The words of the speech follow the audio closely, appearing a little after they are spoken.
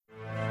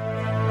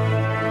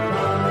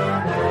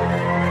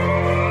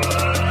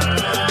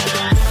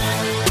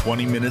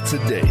20 minutes a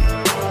day,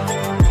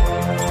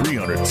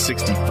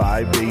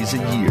 365 days a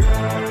year.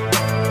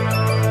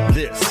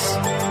 This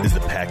is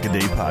the Pack-A-Day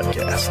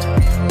Podcast.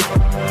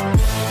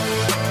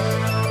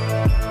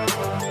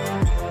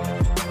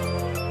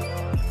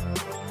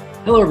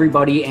 Hello,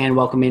 everybody, and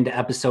welcome into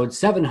episode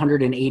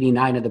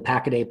 789 of the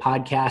Pack-A-Day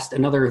Podcast,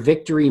 another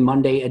Victory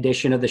Monday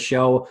edition of the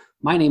show.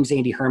 My name's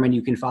Andy Herman.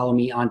 You can follow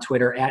me on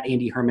Twitter at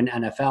Andy Herman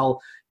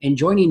NFL. And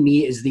joining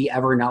me is the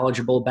ever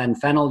knowledgeable Ben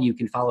Fennell. You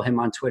can follow him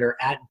on Twitter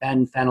at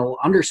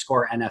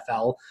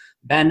BenFennell_NFL.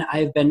 Ben,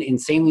 I've been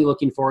insanely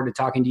looking forward to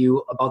talking to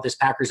you about this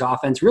Packers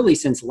offense really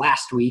since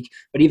last week,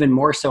 but even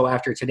more so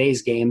after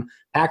today's game.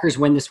 Packers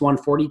win this one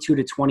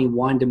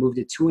 42-21 to move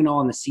to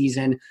 2-0 in the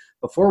season.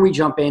 Before we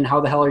jump in,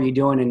 how the hell are you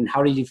doing, and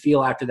how did you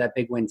feel after that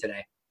big win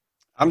today?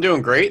 I'm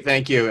doing great,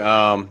 thank you.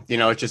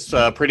 It's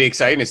just pretty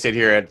exciting to sit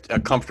here at a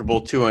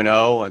comfortable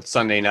 2-0 on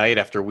Sunday night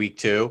after week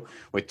 2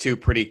 with two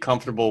pretty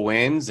comfortable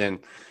wins and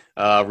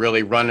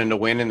really running to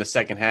win in the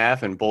second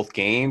half in both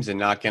games and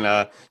knocking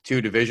two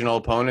divisional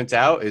opponents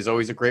out is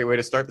always a great way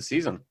to start the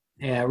season.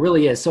 Yeah, it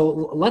really is. So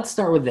let's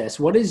start with this.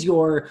 What is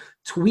your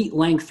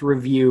tweet-length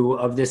review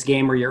of this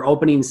game, or your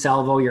opening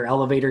salvo, your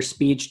elevator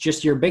speech,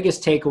 just your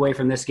biggest takeaway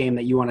from this game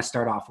that you want to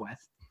start off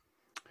with?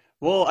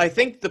 Well, I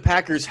think the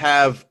Packers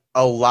have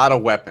a lot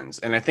of weapons,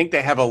 and I think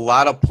they have a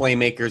lot of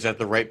playmakers at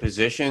the right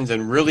positions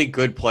and really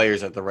good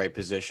players at the right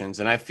positions.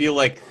 And I feel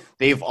like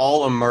they've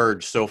all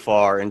emerged so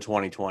far in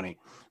 2020,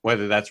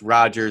 whether that's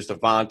Rodgers,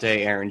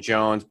 Davante, Aaron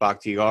Jones,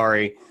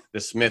 Bakhtiari, the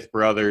Smith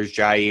brothers,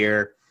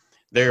 Jair.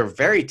 They're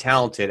very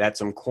talented at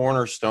some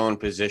cornerstone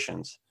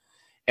positions.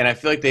 And I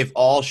feel like they've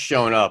all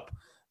shown up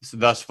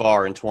thus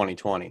far in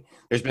 2020.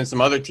 There's been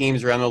some other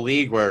teams around the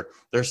league where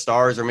their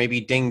stars are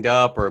maybe dinged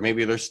up, or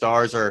maybe their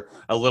stars are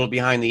a little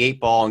behind the 8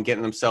 ball and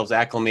getting themselves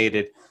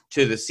acclimated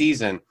to the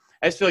season.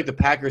 I just feel like the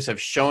Packers have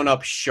shown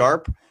up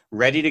sharp,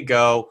 ready to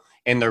go,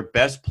 and their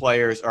best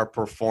players are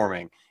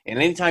performing. And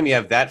anytime you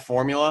have that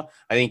formula,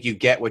 I think you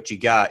get what you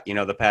got,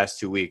 the past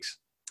 2 weeks.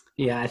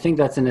 Yeah, I think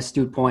that's an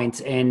astute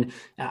point, and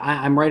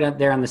I'm right up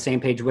there on the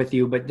same page with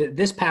you. But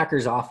this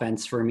Packers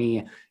offense for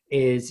me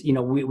is,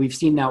 we've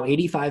seen now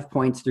 85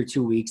 points through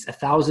 2 weeks,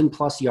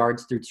 1,000+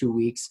 yards through 2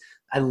 weeks.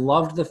 I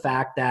loved the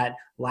fact that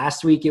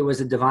last week it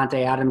was a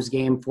Davante Adams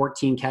game,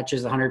 14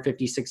 catches,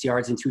 156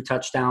 yards and 2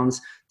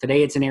 touchdowns.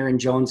 Today it's an Aaron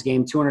Jones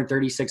game,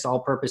 236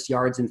 all-purpose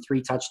yards and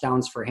 3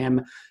 touchdowns for him.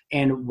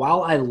 And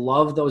while I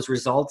love those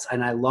results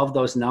and I love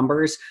those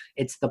numbers,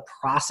 it's the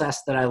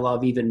process that I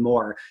love even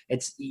more.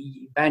 It's,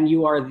 Ben,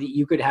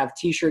 you could have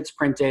T-shirts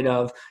printed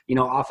of,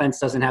 offense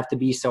doesn't have to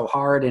be so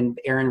hard and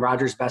Aaron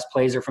Rodgers' best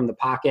plays are from the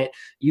pocket.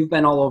 You've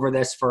been all over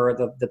this for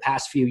the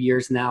past few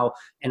years now,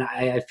 and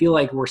I feel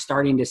like we're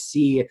starting to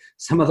see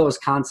some of those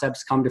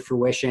concepts come to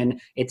fruition.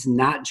 It's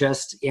not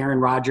just Aaron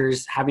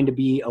Rodgers having to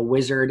be a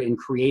wizard in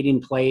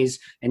creating plays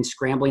and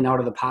scrambling out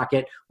of the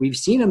pocket. We've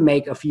seen him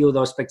make a few of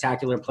those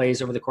spectacular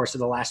plays over the course of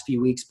the last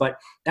few weeks, but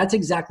that's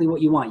exactly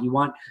what you want. You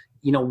want,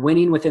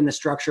 winning within the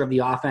structure of the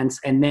offense,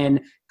 and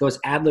then those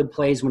ad-lib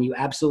plays when you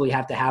absolutely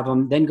have to have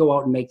them, then go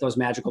out and make those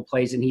magical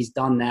plays, and he's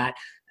done that.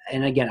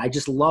 And again, I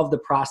just love the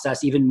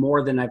process even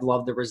more than I've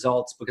loved the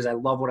results, because I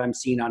love what I'm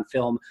seeing on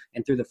film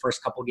and through the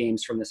first couple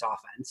games from this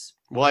offense.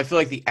 Well, I feel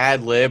like the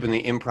ad-lib and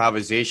the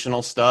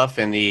improvisational stuff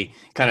and the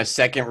kind of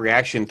second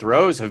reaction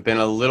throws have been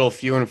a little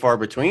few and far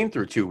between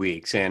through 2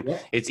 weeks. And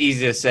It's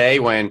easy to say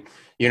when,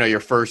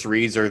 your first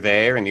reads are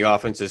there and the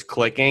offense is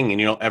clicking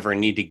and you don't ever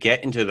need to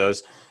get into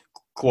those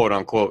quote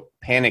unquote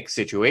panic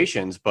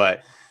situations.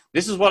 But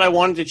this is what I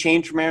wanted to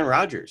change from Aaron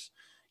Rodgers.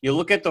 You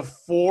look at the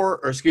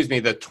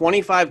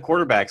 25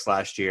 quarterbacks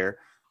last year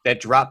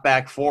that dropped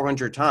back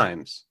 400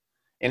 times,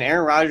 and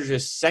Aaron Rodgers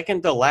is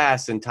second to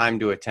last in time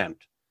to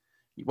attempt.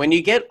 When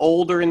you get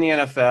older in the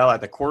NFL at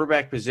the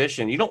quarterback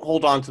position, you don't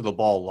hold on to the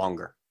ball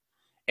longer.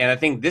 And I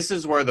think this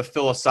is where the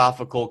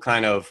philosophical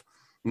kind of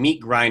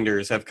meat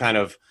grinders have kind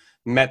of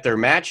met their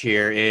match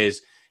here,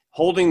 is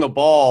holding the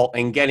ball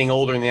and getting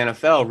older in the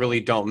NFL really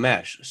don't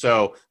mesh.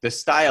 So the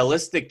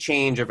stylistic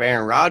change of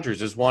Aaron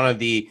Rodgers is one of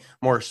the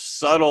more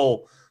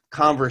subtle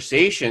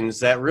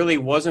conversations that really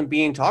wasn't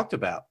being talked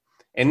about.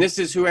 And this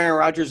is who Aaron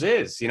Rodgers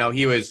is. He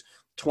was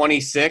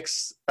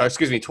 24th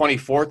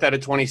out of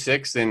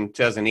 26 in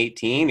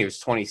 2018. He was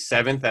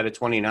 27th out of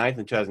 29th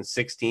in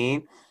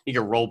 2016. You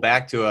could roll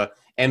back to a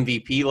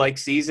MVP-like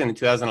season in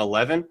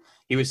 2011.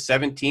 He was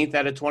 17th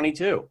out of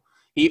 22.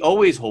 He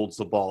always holds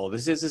the ball.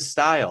 This is his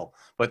style.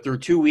 But through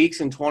 2 weeks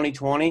in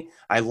 2020,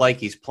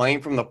 he's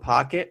playing from the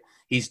pocket.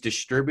 He's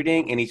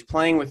distributing, and he's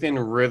playing within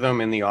rhythm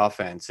in the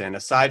offense. And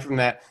aside from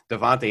that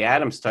Davante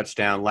Adams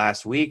touchdown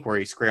last week where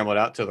he scrambled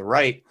out to the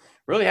right,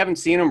 really haven't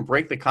seen him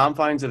break the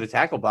confines of the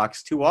tackle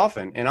box too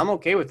often. And I'm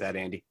okay with that,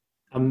 Andy.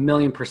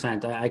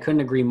 1,000,000%. I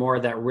couldn't agree more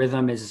that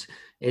rhythm is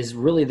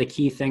really the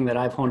key thing that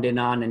I've honed in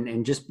on,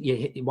 and just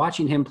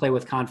watching him play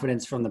with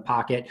confidence from the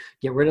pocket,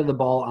 get rid of the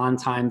ball on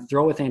time,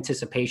 throw with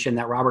anticipation.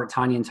 That Robert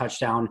Tonyan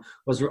touchdown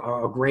was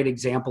a great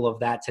example of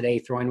that today,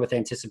 throwing with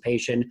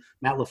anticipation.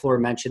 Matt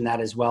LaFleur mentioned that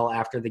as well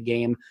after the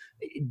game.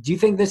 Do you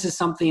think this is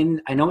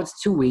something, I know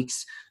it's 2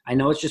 weeks, I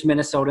know it's just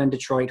Minnesota and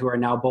Detroit who are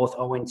now both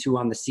 0-2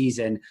 on the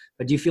season,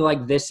 but do you feel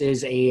like this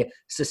is a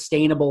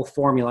sustainable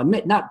formula?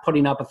 Not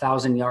putting up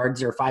 1,000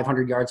 yards or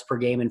 500 yards per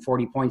game and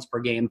 40 points per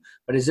game,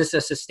 but is this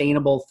a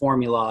sustainable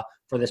formula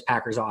for this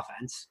Packers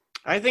offense?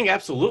 I think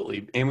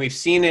absolutely. And we've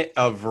seen it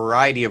a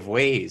variety of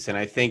ways. And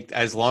I think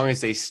as long as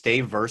they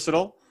stay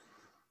versatile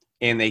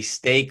and they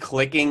stay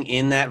clicking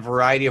in that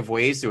variety of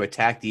ways to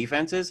attack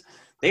defenses,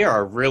 they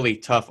are a really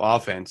tough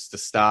offense to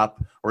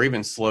stop or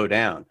even slow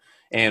down.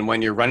 And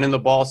when you're running the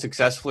ball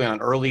successfully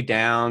on early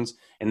downs,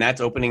 and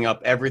that's opening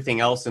up everything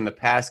else in the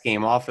pass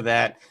game off of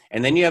that,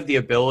 and then you have the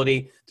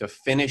ability to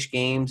finish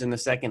games in the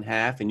second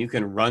half, and you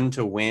can run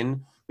to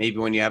win, maybe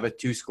when you have a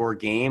 2-score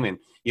game and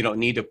you don't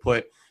need to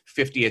put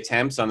 50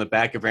 attempts on the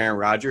back of Aaron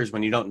Rodgers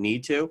when you don't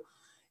need to.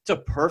 It's a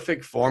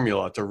perfect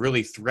formula to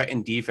really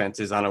threaten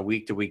defenses on a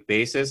week-to-week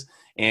basis,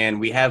 and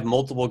we have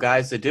multiple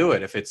guys to do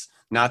it. If it's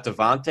not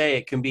Davante,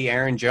 it can be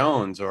Aaron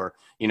Jones, or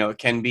it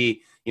can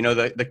be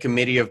the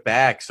committee of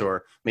backs,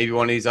 or maybe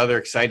one of these other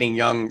exciting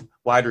young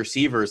wide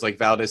receivers like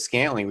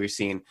Valdez-Scantling we've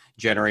seen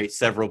generate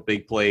several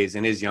big plays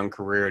in his young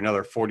career.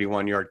 Another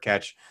 41-yard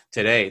catch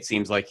today. It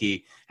seems like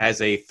he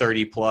has a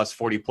 30-plus,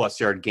 40-plus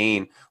yard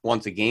gain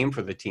once a game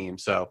for the team.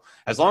 So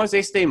as long as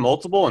they stay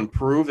multiple and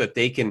prove that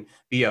they can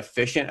be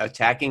efficient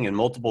attacking in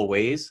multiple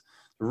ways,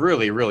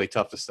 really, really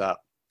tough to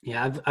stop.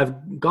 Yeah,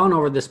 I've gone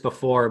over this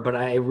before, but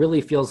it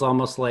really feels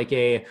almost like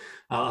a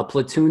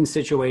platoon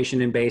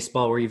situation in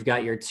baseball where you've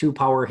got your two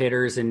power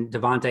hitters and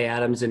Davante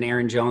Adams and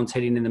Aaron Jones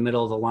hitting in the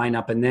middle of the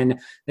lineup. And then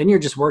you're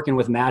just working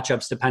with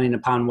matchups depending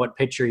upon what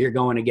pitcher you're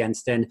going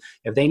against. And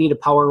if they need a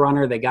power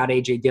runner, they got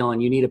A.J.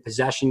 Dillon. You need a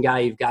possession guy,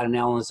 you've got an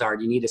Allen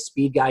Lazard. You need a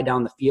speed guy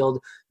down the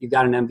field, you've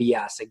got an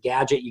MVS. A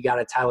gadget, you got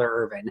a Tyler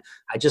Ervin.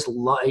 I just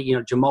love,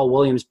 Jamal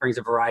Williams brings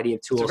a variety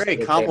of tools. It's a very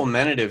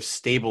complementary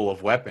stable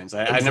of weapons.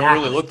 I never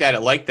really looked at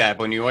it like that,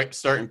 but when you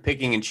start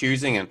picking and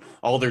choosing and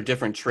all their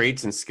different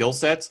traits and skill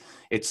sets,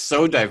 it's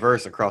so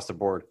diverse across the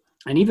board.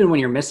 And even when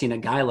you're missing a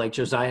guy like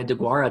Josiah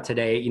DeGuara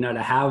today,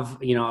 to have,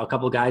 a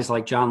couple of guys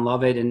like John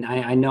Lovett, and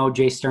I know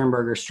Jay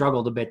Sternberger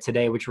struggled a bit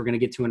today, which we're going to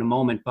get to in a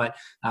moment, but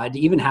to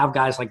even have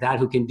guys like that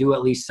who can do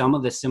at least some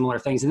of the similar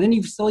things. And then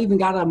you've still even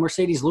got a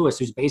Mercedes Lewis,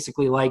 who's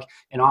basically like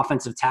an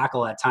offensive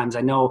tackle at times.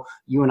 I know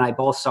you and I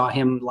both saw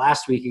him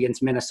last week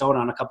against Minnesota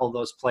on a couple of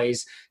those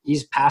plays.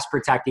 He's pass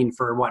protecting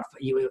for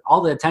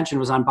all the attention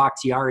was on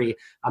Bakhtiari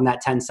on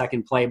that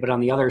 10-second play, but on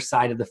the other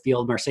side of the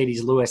field,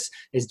 Mercedes Lewis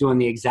is doing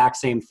the exact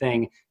same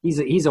thing.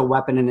 He's a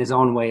weapon in his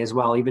own way as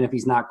well, even if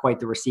he's not quite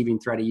the receiving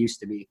threat he used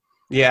to be.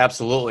 Yeah,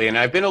 absolutely. And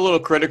I've been a little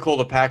critical of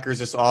the Packers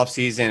this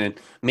offseason and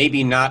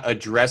maybe not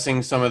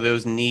addressing some of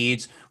those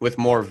needs with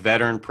more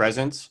veteran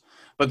presence.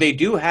 But they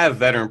do have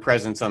veteran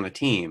presence on the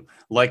team,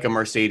 like a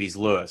Mercedes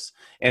Lewis.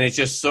 And it's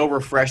just so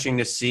refreshing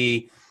to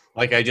see,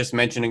 like I just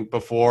mentioned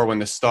before, when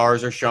the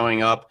stars are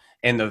showing up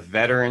and the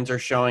veterans are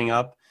showing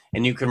up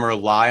and you can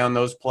rely on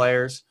those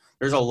players.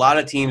 There's a lot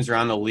of teams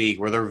around the league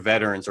where their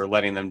veterans are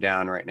letting them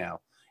down right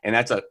now. And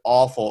that's an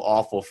awful,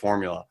 awful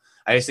formula.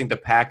 I just think the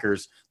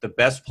Packers, the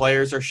best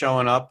players are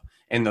showing up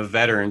and the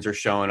veterans are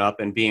showing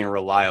up and being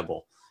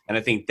reliable. And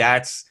I think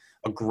that's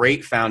a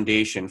great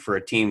foundation for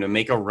a team to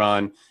make a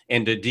run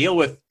and to deal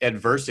with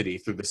adversity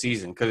through the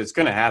season, because it's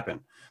going to happen.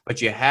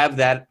 But you have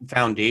that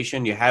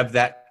foundation, you have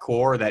that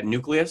core, that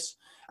nucleus.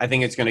 I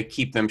think it's going to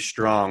keep them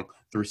strong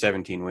through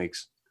 17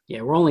 weeks.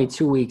 Yeah, we're only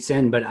 2 weeks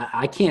in, but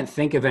I can't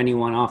think of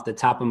anyone off the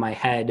top of my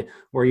head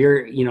where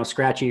you're,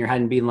 scratching your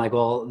head and being like,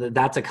 well,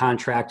 that's a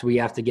contract we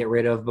have to get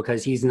rid of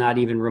because he's not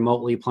even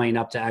remotely playing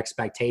up to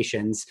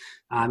expectations.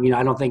 I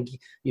don't think,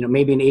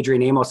 maybe an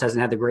Adrian Amos hasn't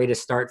had the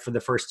greatest start for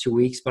the first 2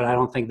 weeks, but I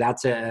don't think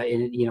that's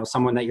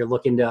someone that you're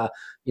looking to,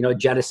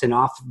 jettison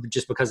off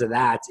just because of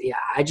that. Yeah,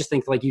 I just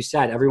think, like you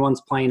said,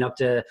 everyone's playing up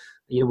to,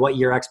 what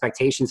your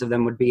expectations of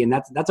them would be. And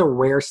that's a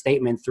rare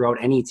statement throughout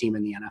any team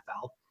in the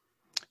NFL.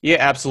 Yeah,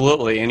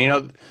 absolutely.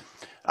 And,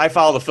 I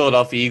follow the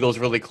Philadelphia Eagles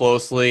really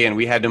closely, and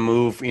we had to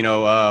move,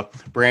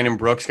 Brandon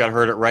Brooks got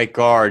hurt at right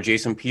guard.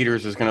 Jason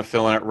Peters was going to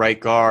fill in at right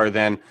guard.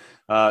 Then,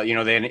 they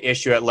had an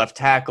issue at left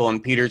tackle,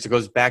 and Peters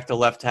goes back to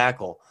left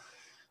tackle.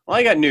 Well,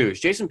 I got news.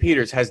 Jason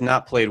Peters has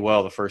not played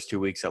well the first 2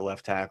 weeks at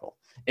left tackle.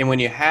 And when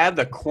you have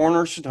the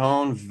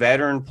cornerstone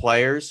veteran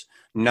players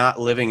not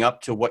living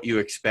up to what you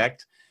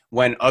expect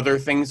when other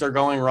things are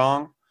going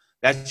wrong,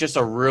 that's just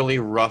a really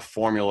rough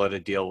formula to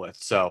deal with.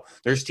 So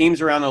there's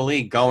teams around the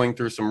league going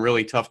through some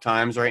really tough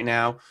times right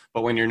now.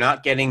 But when you're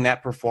not getting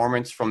that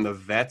performance from the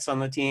vets on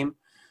the team,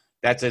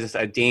 that's just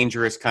a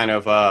dangerous kind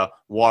of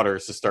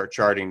waters to start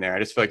charting there. I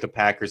just feel like the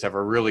Packers have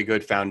a really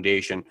good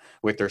foundation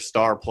with their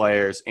star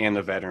players and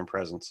the veteran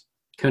presence.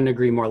 Couldn't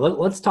agree more.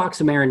 Let's talk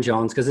some Aaron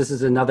Jones, because this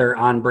is another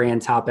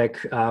on-brand topic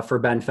for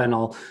Ben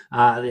Fennell.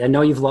 I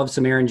know you've loved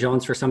some Aaron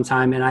Jones for some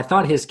time, and I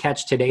thought his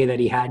catch today that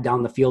he had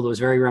down the field was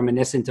very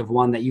reminiscent of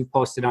one that you've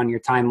posted on your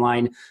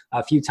timeline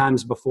a few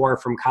times before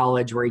from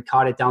college, where he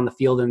caught it down the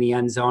field in the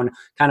end zone,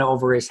 kind of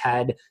over his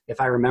head, if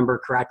I remember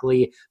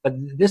correctly. But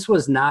this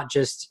was not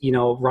just,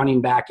 running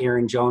back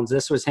Aaron Jones.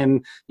 This was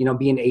him,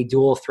 being a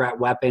dual threat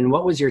weapon.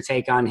 What was your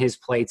take on his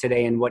play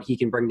today and what he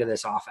can bring to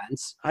this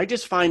offense? I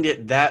just find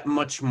it that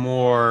much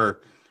more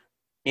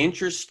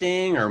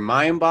interesting or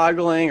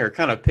mind-boggling, or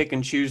kind of pick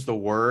and choose the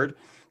word,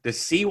 to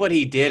see what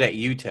he did at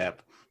UTEP.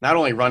 Not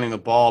only running the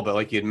ball, but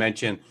like you had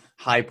mentioned,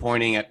 high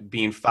pointing at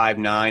being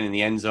 5'9" in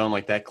the end zone,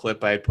 like that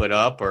clip I had put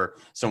up, or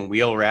some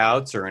wheel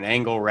routes or an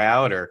angle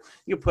route, or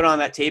you put on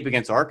that tape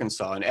against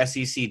Arkansas, an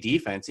SEC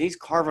defense, and he's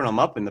carving them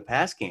up in the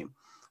pass game.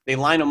 They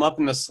line him up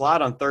in the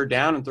slot on third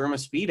down and throw him a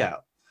speed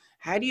out.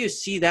 How do you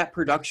see that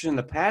production in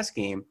the pass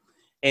game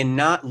and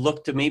not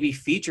look to maybe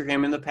feature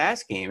him in the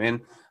pass game?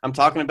 And I'm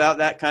talking about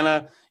that kind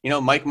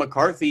of, Mike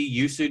McCarthy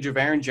usage of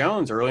Aaron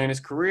Jones early in his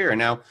career. And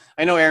now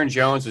I know Aaron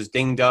Jones was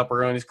dinged up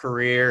early in his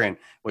career and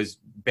was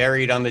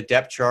buried on the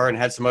depth chart and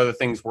had some other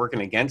things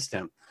working against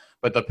him.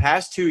 But the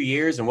past 2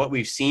 years and what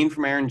we've seen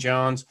from Aaron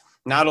Jones,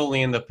 not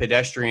only in the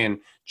pedestrian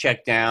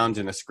checkdowns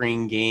and the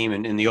screen game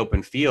and in the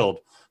open field,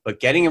 but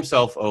getting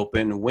himself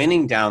open,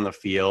 winning down the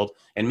field,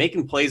 and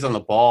making plays on the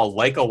ball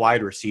like a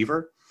wide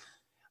receiver.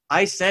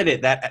 I said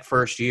it that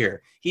first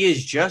year. He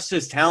is just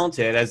as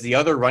talented as the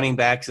other running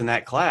backs in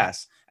that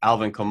class.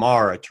 Alvin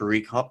Kamara,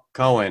 Tariq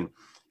Cohen,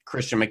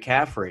 Christian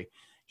McCaffrey.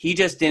 He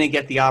just didn't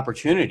get the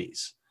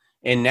opportunities.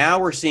 And now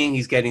we're seeing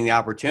he's getting the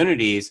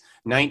opportunities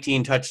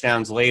 19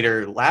 touchdowns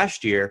later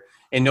last year,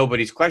 and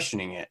nobody's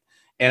questioning it.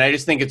 And I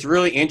just think it's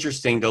really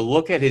interesting to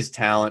look at his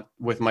talent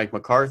with Mike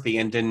McCarthy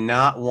and to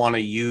not want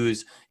to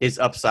use his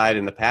upside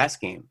in the pass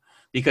game,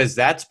 because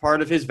that's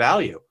part of his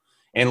value.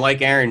 And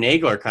like Aaron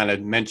Nagler kind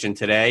of mentioned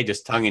today,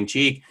 just tongue in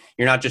cheek,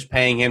 you're not just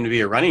paying him to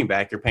be a running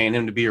back, you're paying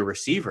him to be a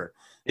receiver.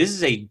 This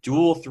is a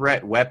dual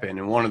threat weapon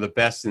and one of the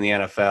best in the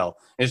NFL.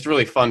 And it's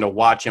really fun to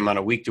watch him on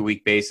a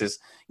week-to-week basis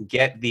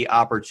get the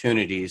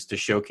opportunities to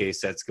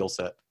showcase that skill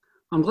set.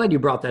 I'm glad you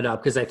brought that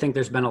up, because I think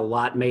there's been a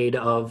lot made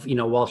of,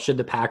 well, should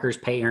the Packers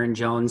pay Aaron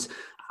Jones?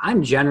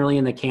 I'm generally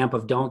in the camp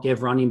of don't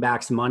give running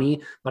backs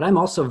money, but I'm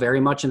also very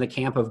much in the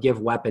camp of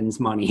give weapons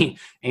money.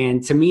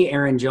 And to me,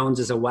 Aaron Jones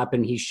is a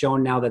weapon. He's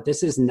shown now that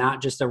this is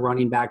not just a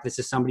running back. This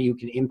is somebody who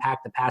can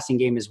impact the passing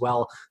game as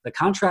well. The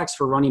contracts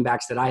for running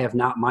backs that I have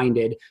not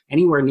minded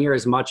anywhere near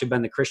as much have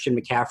been the Christian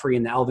McCaffrey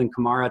and the Alvin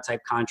Kamara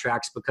type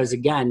contracts, because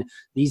again,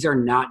 these are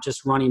not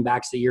just running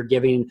backs that you're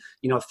giving,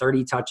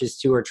 30 touches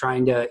to or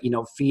trying to,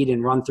 feed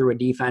and run through a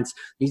defense.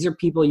 These are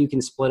people you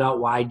can split out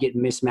wide, get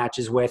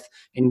mismatches with.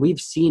 And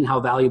we've seen how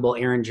valuable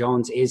Aaron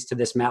Jones is to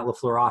this Matt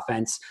LaFleur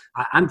offense.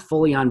 I'm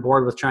fully on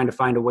board with trying to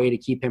find a way to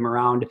keep him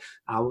around.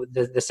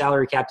 The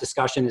salary cap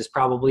discussion is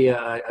probably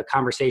a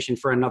conversation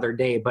for another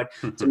day, but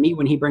to me,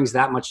 when he brings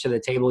that much to the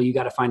table, you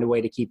got to find a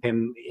way to keep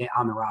him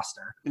on the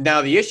roster.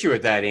 Now, the issue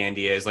with that,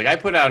 Andy, is I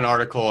put out an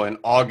article in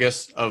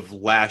August of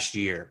last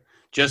year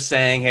just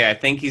saying, hey, I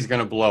think he's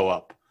going to blow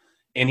up.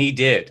 And he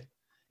did.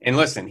 And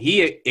listen,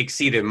 he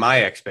exceeded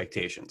my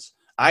expectations.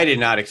 I did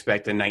not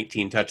expect a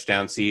 19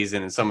 touchdown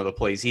season and some of the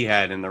plays he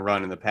had in the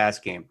run and the pass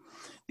game.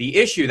 The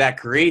issue that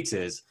creates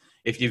is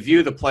if you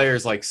view the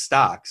players like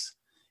stocks,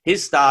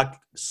 his stock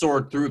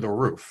soared through the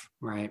roof.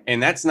 Right.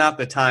 And that's not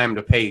the time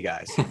to pay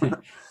guys.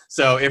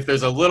 So if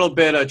there's a little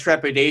bit of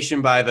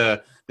trepidation by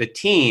the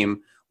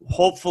team,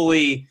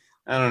 hopefully,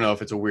 I don't know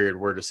if it's a weird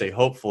word to say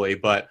hopefully,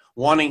 but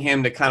wanting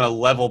him to kind of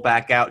level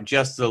back out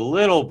just a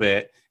little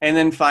bit and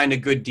then find a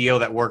good deal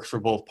that works for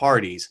both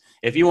parties.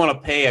 If you want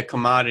to pay a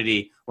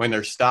commodity when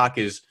their stock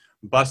is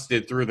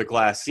busted through the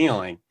glass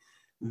ceiling,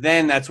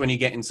 then that's when you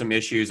get in some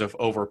issues of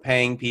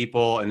overpaying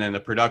people, and then the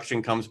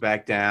production comes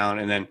back down,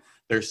 and then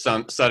there's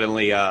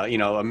suddenly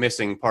a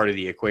missing part of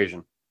the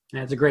equation.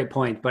 That's a great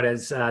point. But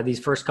as these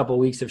first couple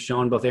of weeks have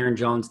shown, both Aaron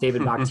Jones,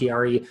 David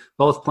Bakhtiari,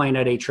 both playing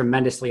at a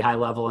tremendously high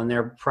level, and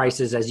their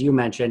prices, as you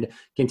mentioned,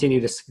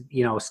 continue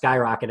to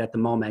skyrocket at the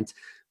moment.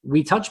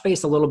 We touched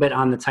base a little bit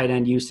on the tight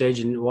end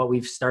usage and what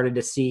we've started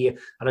to see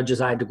out of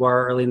Josiah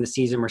DeGuara early in the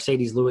season.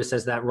 Mercedes Lewis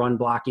as that run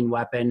blocking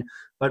weapon.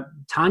 But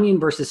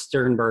Tonyan versus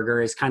Sternberger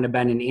has kind of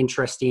been an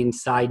interesting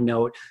side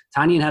note.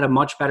 Tonyan had a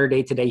much better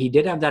day today. He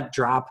did have that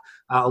drop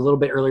a little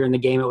bit earlier in the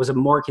game. It was a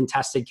more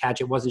contested catch.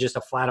 It wasn't just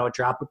a flat-out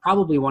drop, but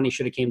probably one he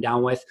should have came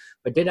down with.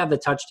 But did have the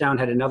touchdown,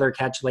 had another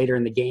catch later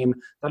in the game.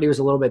 Thought he was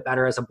a little bit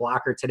better as a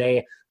blocker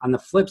today. On the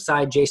flip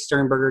side, Jay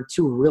Sternberger,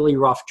 2 really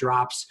rough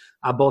drops,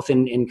 both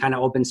in kind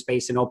of open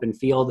space and open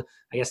field.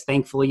 I guess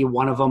thankfully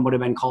one of them would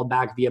have been called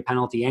back via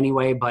penalty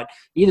anyway. But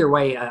either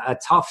way, a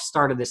tough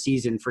start of the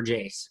season for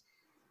Jace.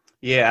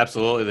 Yeah,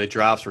 absolutely. The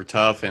drops were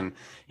tough, and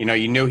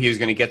you knew he was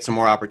going to get some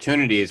more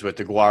opportunities with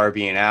DeGuara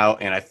being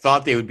out, and I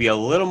thought they would be a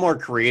little more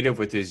creative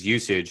with his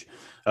usage,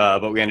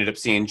 but we ended up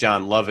seeing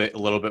John Lovett a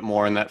little bit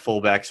more in that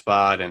fullback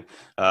spot and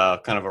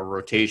kind of a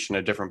rotation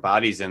of different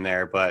bodies in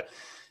there. But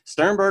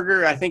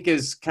Sternberger, I think,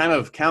 is kind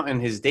of counting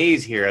his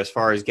days here as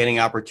far as getting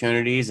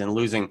opportunities and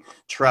losing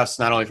trust,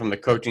 not only from the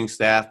coaching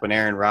staff, but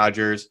Aaron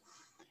Rodgers.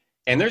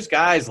 And there's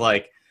guys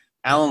like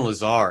Allen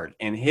Lazard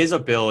and his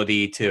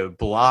ability to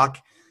block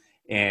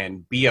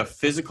and be a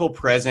physical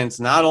presence,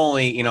 not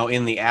only,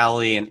 in the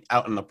alley and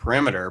out in the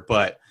perimeter,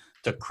 but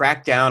to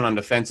crack down on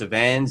defensive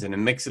ends and to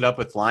mix it up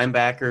with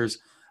linebackers.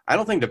 I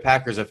don't think the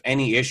Packers have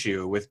any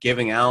issue with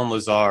giving Allen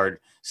Lazard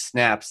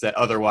snaps that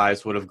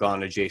otherwise would have gone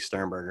to Jay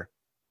Sternberger.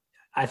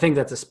 I think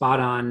that's a spot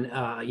on,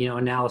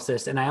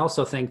 analysis. And I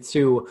also think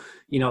too,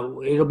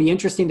 it'll be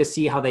interesting to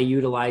see how they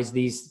utilize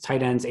these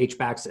tight ends,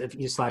 H-backs /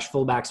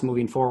 fullbacks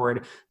moving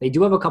forward. They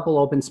do have a couple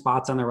open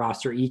spots on the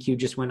roster. EQ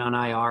just went on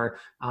IR,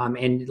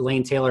 and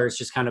Lane Taylor is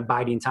just kind of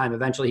biding time.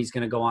 Eventually he's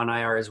going to go on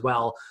IR as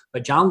well.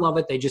 But John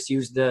Lovett, they just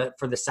used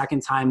for the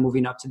second time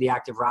moving up to the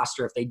active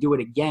roster. If they do it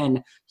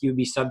again, he would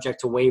be subject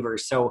to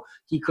waivers. So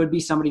he could be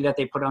somebody that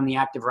they put on the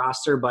active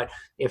roster, but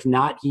if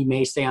not, he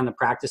may stay on the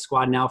practice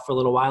squad now for a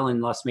little while,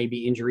 unless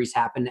maybe injuries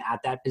happen at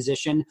that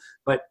position.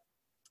 But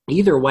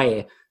either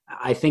way,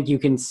 I think you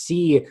can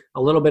see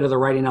a little bit of the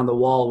writing on the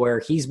wall where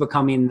he's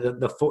becoming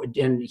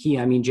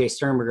Jay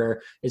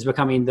Sternberger is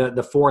becoming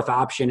the fourth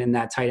option in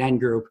that tight end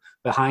group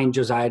behind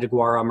Josiah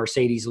DeGuara,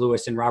 Mercedes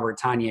Lewis, and Robert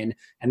Tonyan.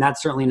 And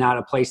that's certainly not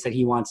a place that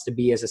he wants to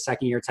be as a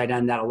second-year tight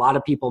end that a lot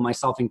of people,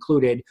 myself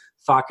included,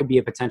 thought could be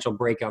a potential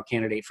breakout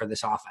candidate for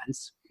this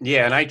offense.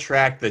 Yeah, and I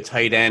tracked the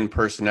tight end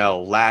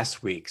personnel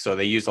last week. So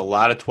they used a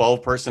lot of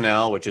 12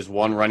 personnel, which is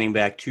one running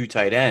back, two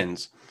tight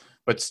ends.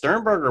 But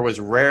Sternberger was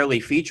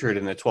rarely featured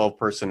in the 12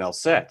 personnel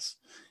sets.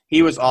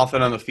 He was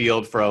often on the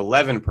field for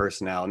 11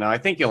 personnel. Now, I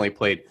think he only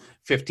played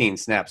 15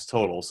 snaps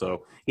total,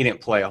 so he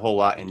didn't play a whole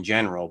lot in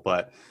general.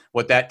 But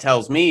what that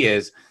tells me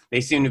is they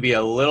seem to be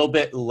a little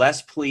bit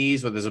less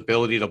pleased with his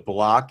ability to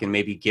block and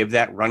maybe give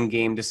that run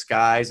game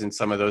disguise in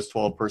some of those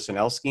 12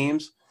 personnel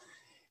schemes.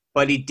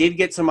 But he did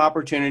get some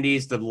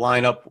opportunities to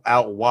line up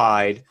out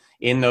wide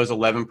in those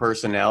 11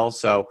 personnel.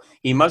 So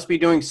he must be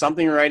doing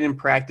something right in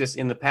practice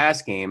in the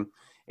pass game,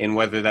 and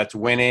whether that's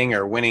winning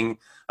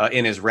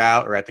in his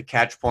route or at the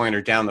catch point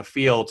or down the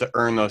field to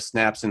earn those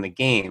snaps in the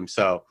game.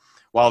 So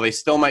while they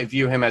still might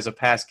view him as a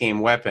pass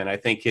game weapon, I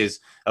think his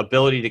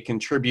ability to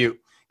contribute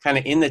kind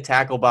of in the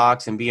tackle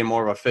box and being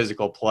more of a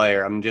physical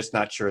player, I'm just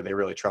not sure they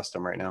really trust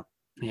him right now.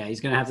 Yeah,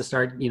 he's going to have to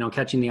start,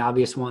 catching the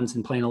obvious ones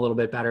and playing a little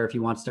bit better if he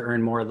wants to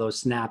earn more of those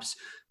snaps.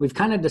 We've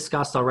kind of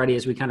discussed already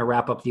as we kind of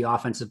wrap up the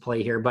offensive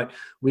play here, but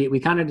we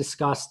kind of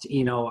discussed,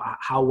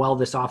 how well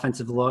this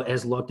offensive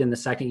has looked in the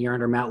second year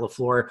under Matt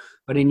LaFleur.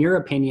 But in your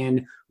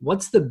opinion,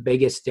 what's the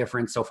biggest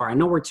difference so far? I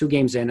know we're 2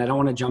 games in. I don't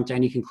want to jump to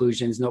any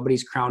conclusions.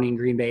 Nobody's crowning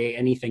Green Bay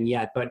anything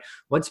yet, but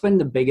what's been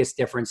the biggest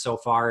difference so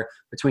far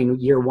between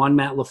year 1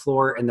 Matt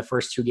LaFleur and the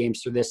first 2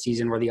 games through this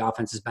season where the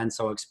offense has been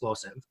so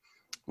explosive?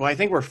 Well, I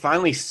think we're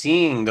finally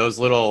seeing those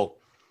little,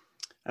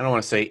 I don't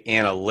want to say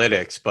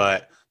analytics,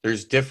 but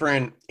there's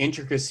different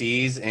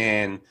intricacies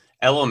and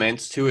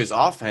elements to his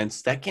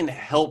offense that can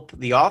help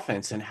the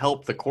offense and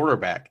help the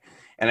quarterback.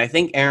 And I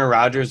think Aaron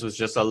Rodgers was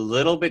just a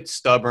little bit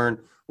stubborn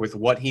with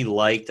what he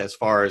liked as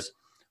far as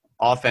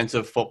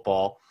offensive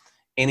football.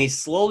 And he's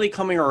slowly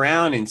coming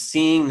around and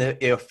seeing the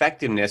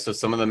effectiveness of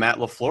some of the Matt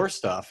LaFleur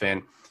stuff.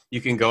 And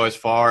you can go as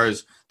far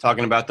as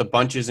talking about the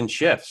bunches and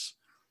shifts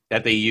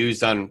that they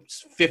used on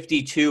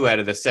 52 out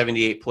of the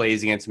 78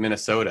 plays against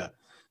Minnesota.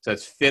 So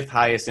that's 5th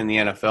highest in the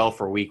NFL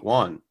for week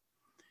 1.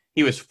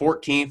 He was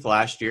 14th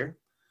last year,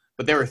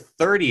 but they were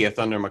 30th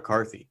under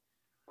McCarthy.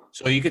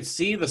 So you could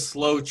see the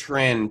slow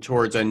trend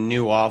towards a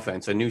new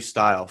offense, a new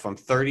style from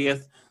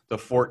 30th to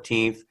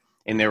 14th,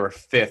 and they were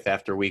 5th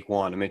after week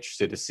 1. I'm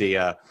interested to see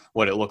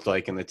what it looked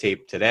like in the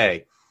tape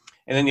today.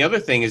 And then the other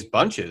thing is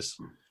bunches.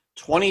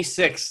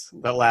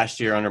 26th the last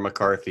year under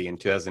McCarthy in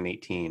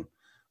 2018.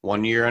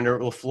 1 year under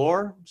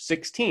LaFleur,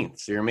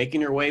 16th. So you're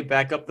making your way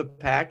back up the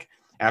pack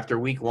after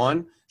week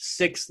 1,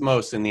 6th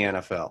most in the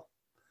NFL.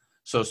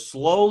 So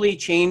slowly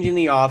changing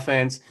the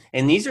offense.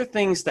 And these are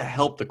things that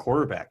help the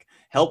quarterback,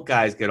 help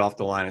guys get off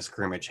the line of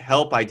scrimmage,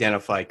 help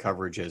identify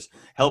coverages,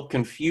 help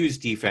confuse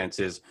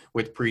defenses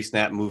with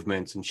pre-snap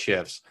movements and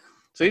shifts.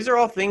 So these are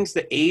all things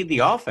that aid the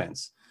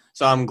offense.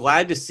 So I'm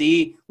glad to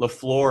see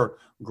LaFleur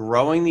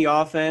growing the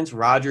offense,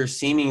 Rodgers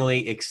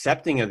seemingly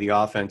accepting of the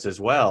offense as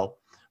well.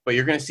 But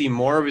you're going to see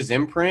more of his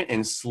imprint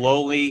and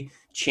slowly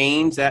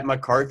change that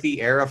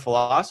McCarthy-era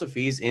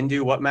philosophies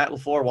into what Matt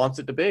LaFleur wants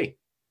it to be.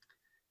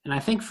 And I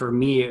think for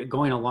me,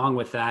 going along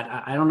with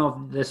that, I don't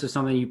know if this is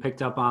something you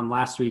picked up on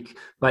last week,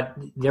 but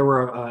there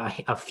were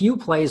a few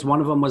plays.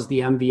 One of them was the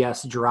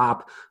MVS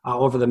drop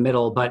over the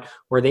middle, but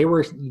where they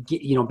were,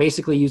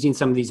 basically using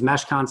some of these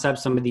mesh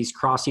concepts, some of these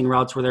crossing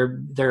routes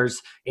where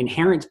there's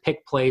inherent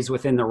pick plays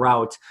within the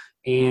route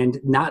and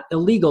not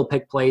illegal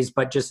pick plays,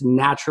 but just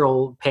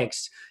natural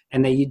picks.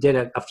 and they did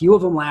a few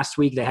of them last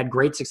week. They had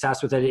great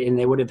success with it, and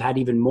they would have had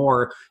even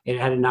more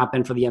had it not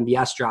been for the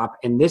MVS drop.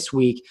 And this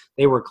week,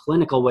 they were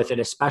clinical with it,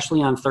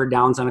 especially on third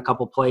downs on a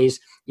couple plays.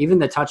 Even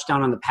the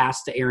touchdown on the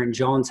pass to Aaron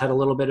Jones had a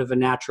little bit of a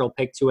natural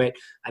pick to it.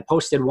 I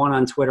posted one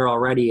on Twitter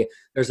already.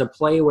 There's a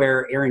play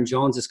where Aaron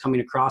Jones is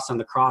coming across on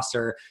the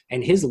crosser,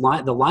 and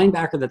the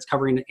linebacker that's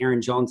covering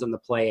Aaron Jones on the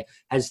play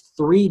has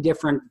 3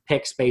 different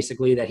picks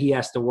basically that he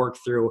has to work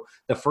through.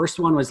 The first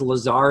one was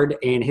Lazard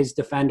and his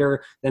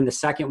defender. Then the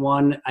second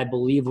one, I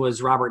believe,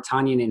 was Robert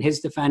Tonyan and his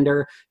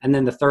defender. And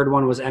then the third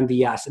one was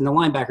MVS. And the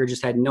linebacker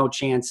just had no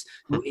chance.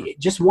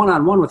 Just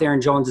one-on-one with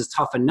Aaron Jones is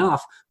tough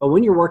enough. But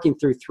when you're working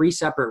through 3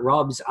 separate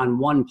rubs on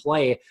one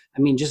play, I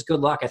mean, just good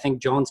luck. I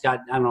think Jones got,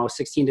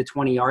 16 to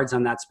 20 yards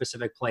on that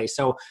specific play.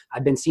 So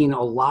I've been seeing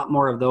a lot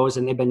more of those,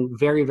 and they've been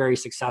very, very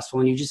successful.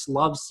 And you just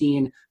love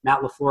seeing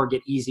Matt LaFleur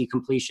get easy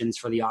completions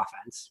for the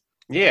offense.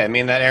 Yeah, I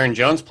mean, that Aaron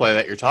Jones play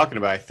that you're talking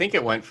about, I think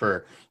it went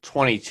for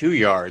 22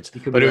 yards,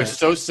 but it was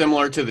so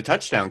similar to the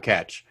touchdown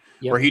catch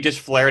where he just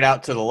flared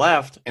out to the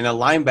left, and the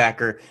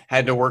linebacker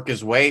had to work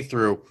his way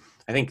through,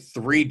 I think,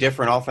 3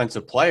 different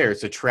offensive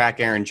players to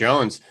track Aaron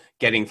Jones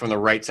getting from the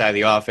right side of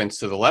the offense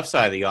to the left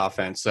side of the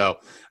offense. So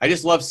I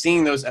just love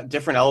seeing those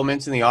different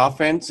elements in the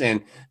offense,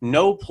 and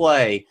no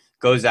play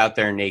goes out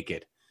there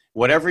naked.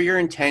 Whatever your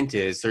intent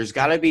is, there's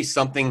got to be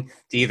something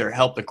to either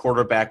help the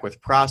quarterback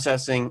with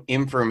processing,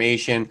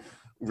 information,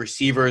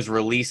 receivers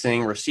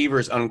releasing,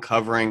 receivers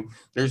uncovering.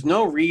 There's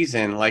no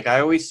reason, like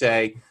I always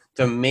say,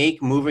 to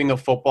make moving the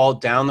football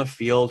down the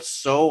field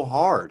so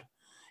hard.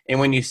 And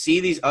when you see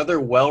these other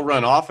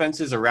well-run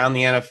offenses around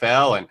the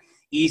NFL and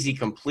easy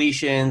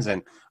completions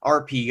and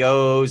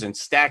RPOs and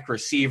stacked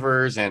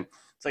receivers, and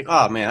it's like,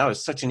 oh, man, that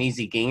was such an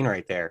easy gain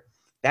right there.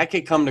 That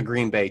could come to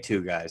Green Bay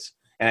too, guys.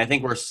 And I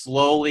think we're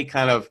slowly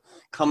kind of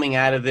coming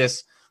out of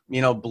this,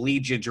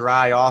 bleed you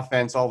dry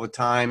offense all the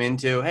time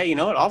into, hey, you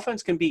know what?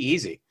 Offense can be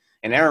easy.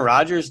 And Aaron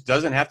Rodgers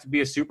doesn't have to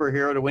be a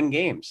superhero to win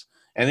games.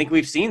 I think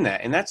we've seen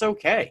that, and that's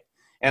okay.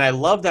 And I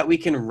love that we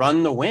can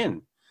run the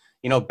win.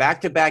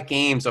 Back-to-back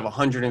games of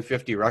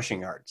 150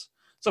 rushing yards.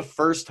 It's the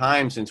first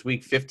time since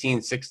week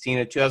 15, 16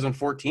 of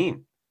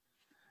 2014.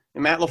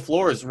 And Matt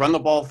LaFleur has run the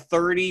ball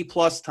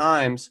 30-plus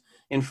times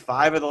in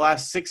 5 of the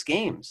last 6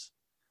 games.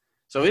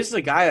 So this is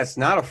a guy that's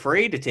not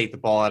afraid to take the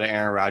ball out of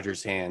Aaron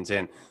Rodgers' hands,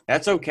 and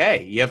that's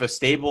okay. You have a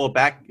stable of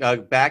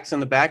backs in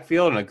the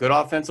backfield and a good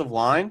offensive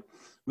line.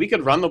 We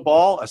could run the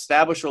ball,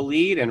 establish a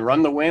lead, and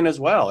run the win as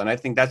well. And I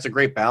think that's a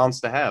great balance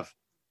to have.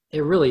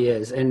 It really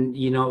is. And,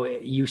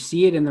 you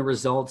see it in the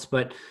results,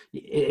 but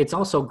it's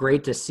also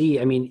great to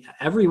see. I mean,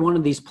 every one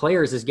of these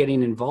players is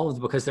getting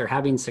involved because they're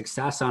having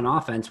success on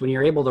offense. When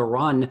you're able to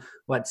run,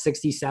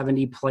 60,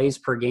 70 plays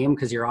per game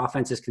because your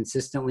offense is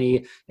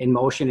consistently in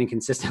motion and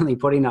consistently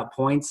putting up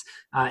points,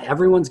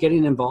 everyone's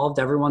getting involved.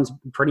 Everyone's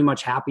pretty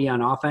much happy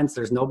on offense.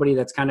 There's nobody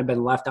that's kind of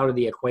been left out of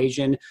the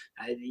equation.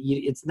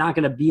 It's not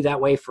going to be that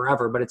way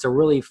forever, but it's a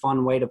really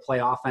fun way to play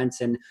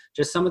offense. And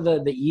just some of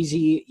the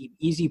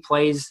easy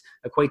plays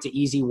equate to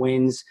easy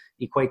wins,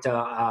 equate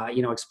to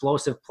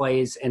explosive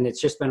plays, and it's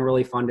just been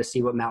really fun to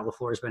see what Matt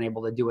LaFleur has been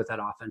able to do with that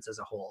offense as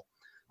a whole.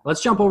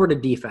 Let's jump over to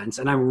defense,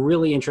 and I'm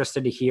really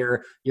interested to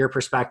hear your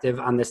perspective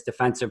on this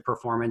defensive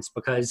performance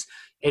because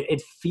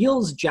it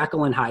feels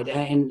Jekyll and Hyde,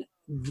 and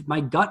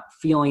my gut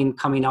feeling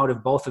coming out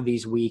of both of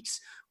these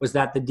weeks was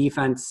that the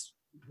defense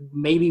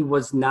maybe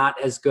was not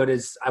as good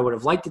as I would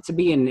have liked it to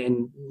be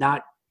and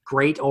not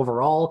great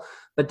overall.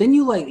 But then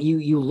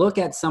you look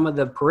at some of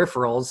the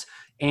peripherals,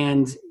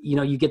 and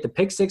you get the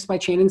pick 6 by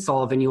Chandon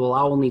Sullivan. You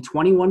allow only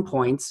 21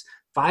 points,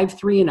 5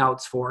 3 and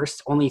outs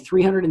forced, only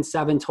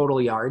 307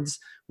 total yards.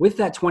 With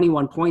that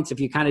 21 points, if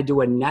you kind of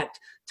do a net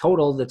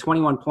total, the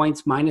 21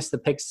 points minus the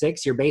pick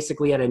 6, you're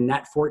basically at a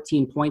net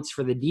 14 points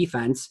for the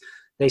defense.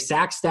 They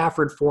sacked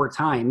Stafford 4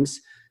 times.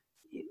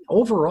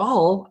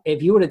 Overall,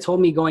 if you would have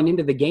told me going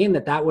into the game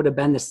that would have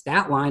been the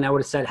stat line, I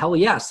would have said, hell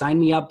yeah, sign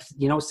me up,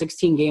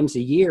 16 games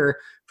a year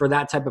for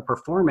that type of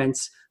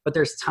performance. But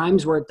there's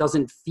times where it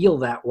doesn't feel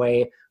that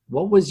way.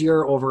 What was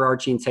your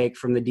overarching take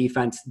from the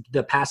defense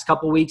the past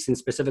couple weeks and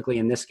specifically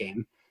in this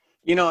game?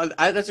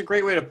 That's a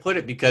great way to put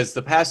it because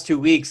the past 2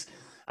 weeks,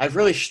 I've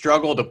really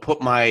struggled to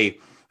put my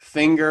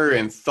finger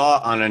and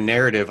thought on a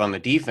narrative on the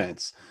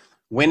defense.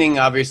 Winning,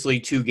 obviously,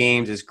 2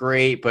 games is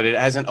great, but it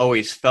hasn't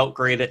always felt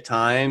great at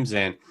times.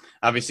 And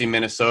obviously,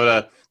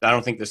 Minnesota, I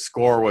don't think the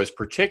score was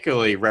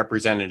particularly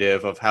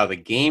representative of how the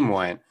game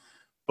went.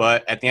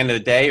 But at the end of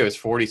the day, it was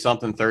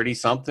 40-something,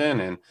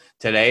 30-something. And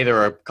today there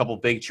were a couple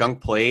big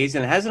chunk plays,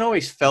 and it hasn't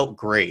always felt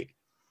great.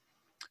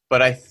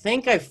 But I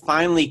think I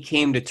finally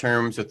came to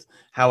terms with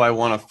how I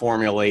want to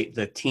formulate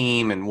the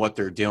team and what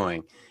they're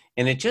doing.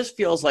 And it just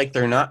feels like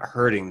they're not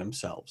hurting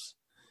themselves.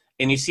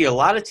 And you see a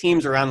lot of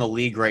teams around the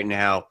league right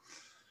now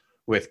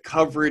with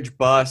coverage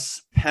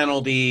busts,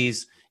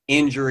 penalties,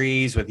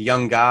 injuries, with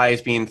young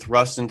guys being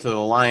thrust into the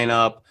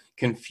lineup,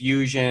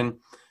 confusion.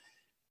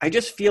 I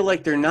just feel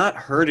like they're not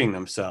hurting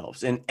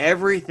themselves. And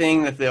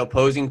everything that the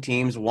opposing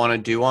teams want to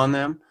do on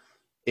them,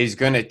 is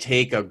going to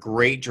take a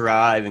great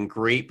drive and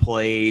great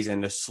plays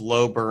and to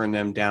slow burn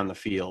them down the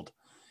field.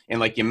 And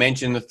like you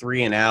mentioned, the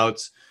 3 and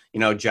outs,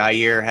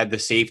 Jair had the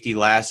safety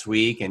last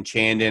week and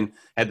Chandon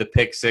had the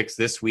pick 6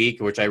 this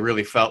week, which I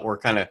really felt were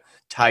kind of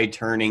tide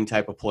turning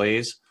type of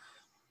plays.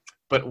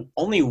 But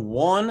only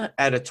 1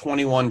 out of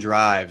 21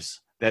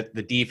 drives that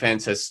the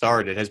defense has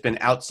started has been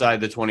outside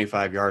the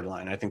 25-yard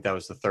line. I think that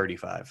was the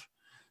 35.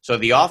 So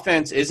the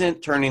offense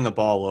isn't turning the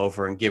ball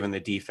over and giving the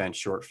defense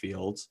short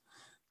fields.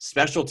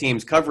 Special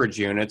teams coverage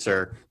units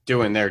are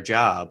doing their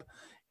job.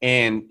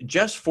 And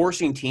just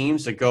forcing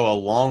teams to go a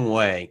long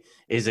way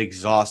is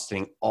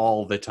exhausting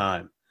all the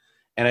time.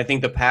 And I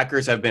think the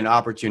Packers have been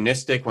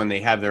opportunistic when they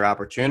have their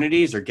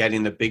opportunities or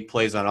getting the big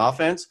plays on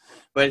offense.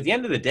 But at the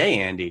end of the day,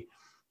 Andy,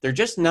 they're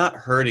just not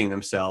hurting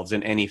themselves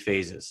in any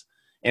phases.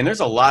 And there's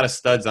a lot of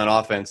studs on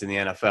offense in the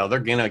NFL. They're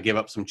going to give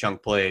up some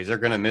chunk plays. They're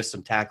going to miss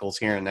some tackles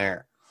here and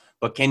there.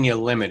 But can you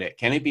limit it?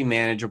 Can it be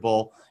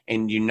manageable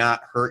and you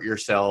not hurt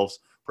yourselves,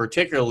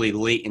 particularly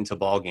late into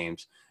ball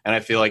games? And I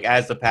feel like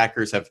as the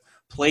Packers have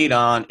played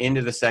on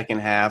into the second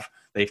half,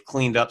 they've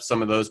cleaned up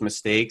some of those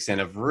mistakes and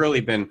have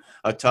really been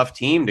a tough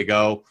team to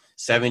go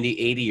 70,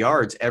 80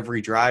 yards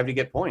every drive to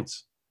get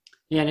points.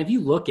 Yeah, and if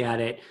you look at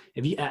it,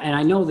 and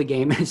I know the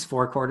game is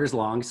 4 quarters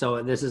long,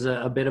 so this is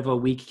a bit of a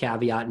weak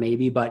caveat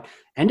maybe, but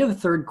end of the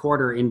third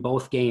quarter in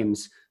both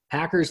games,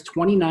 Packers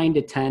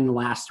 29-10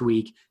 last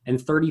week and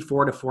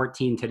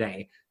 34-14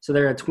 today. So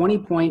they're a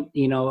 20-point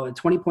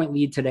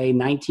lead today,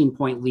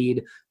 19-point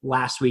lead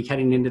last week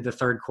heading into the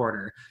third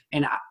quarter.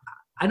 And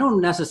I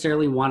don't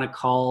necessarily want to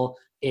call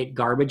it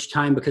garbage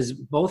time because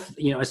both,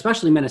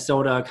 especially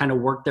Minnesota kind of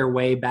worked their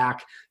way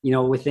back,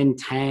 within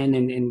 10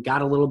 and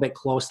got a little bit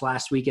close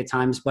last week at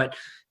times, but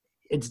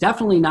it's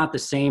definitely not the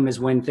same as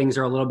when things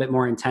are a little bit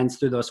more intense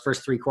through those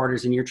first 3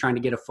 quarters and you're trying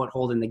to get a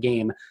foothold in the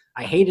game.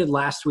 I hated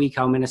last week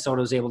how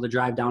Minnesota was able to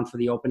drive down for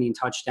the opening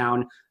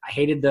touchdown. I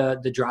hated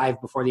the drive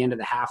before the end of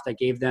the half that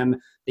gave them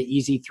the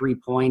easy 3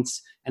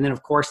 points. And then,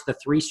 of course, the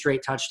 3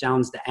 straight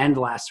touchdowns to end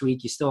last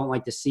week, you still don't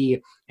like to see.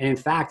 And in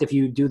fact, if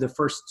you do the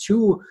first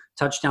 2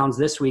 touchdowns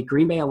this week,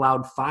 Green Bay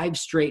allowed 5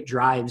 straight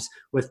drives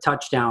with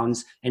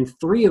touchdowns, and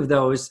 3 of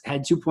those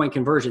had 2-point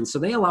conversions. So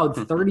they allowed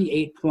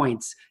 38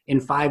 points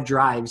in 5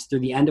 drives through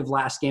the end of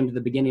last game to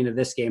the beginning of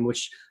this game,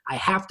 which I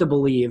have to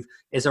believe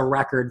is a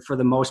record for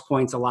the most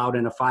points allowed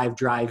in a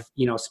 5-drive,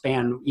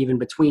 span, even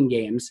between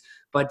games.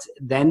 But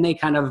then they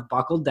kind of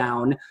buckled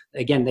down.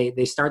 Again,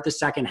 they start the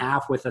second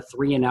half with a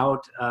 3 and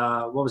out.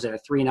 A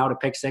 3 and out, a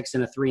pick 6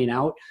 and a 3 and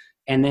out.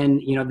 And then,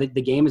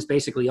 the game is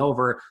basically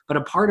over. But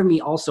a part of me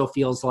also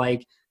feels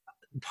like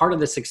part of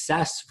the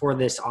success for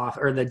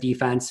the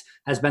defense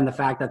has been the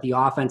fact that the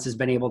offense has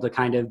been able to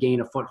kind of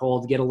gain a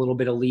foothold, get a little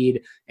bit of lead,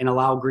 and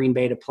allow Green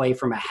Bay to play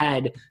from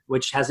ahead,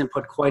 which hasn't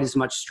put quite as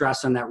much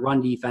stress on that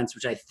run defense,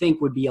 which I think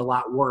would be a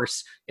lot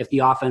worse if the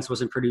offense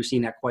wasn't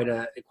producing at quite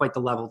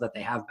the level that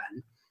they have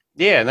been.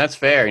 Yeah, and that's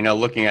fair.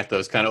 Looking at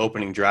those kind of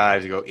opening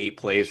drives, you go 8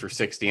 plays for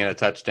 60 and a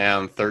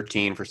touchdown,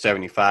 13 for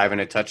 75 and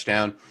a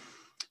touchdown.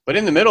 But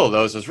in the middle of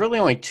those, there's really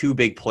only 2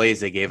 big plays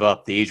they gave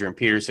up. The Adrian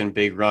Peterson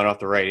big run off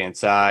the right-hand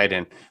side,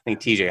 and I think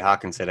TJ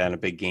Hawkins had a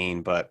big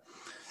gain. But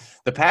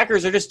the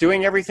Packers are just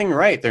doing everything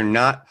right. They're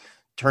not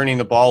turning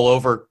the ball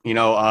over,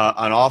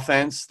 on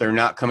offense. They're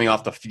not coming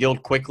off the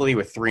field quickly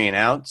with 3 and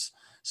outs.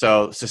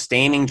 So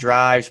sustaining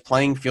drives,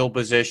 playing field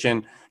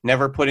position,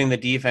 never putting the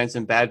defense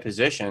in bad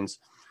positions.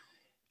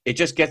 It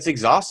just gets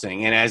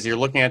exhausting. And as you're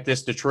looking at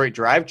this Detroit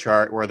drive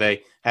chart where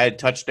they had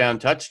touchdown,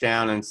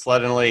 and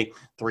suddenly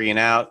 3 and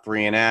out,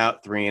 3 and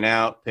out, 3 and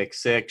out, pick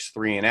 6,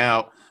 3 and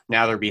out.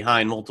 Now they're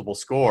behind multiple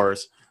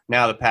scores.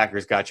 Now the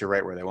Packers got you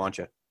right where they want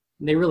you.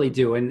 They really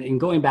do. And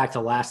going back to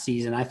last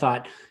season, I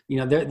thought,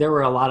 there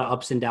were a lot of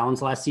ups and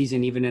downs last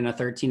season, even in a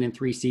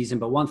 13-3 season.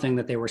 But one thing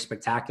that they were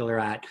spectacular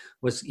at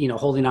was,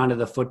 holding on to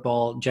the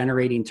football,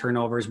 generating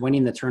turnovers,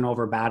 winning the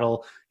turnover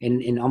battle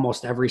in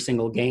almost every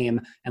single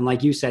game. And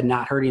like you said,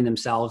 not hurting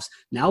themselves.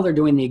 Now they're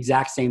doing the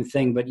exact same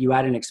thing, but you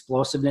add an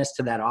explosiveness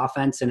to that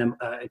offense, and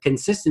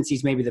consistency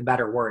is maybe the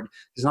better word.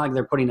 It's not like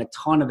they're putting a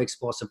ton of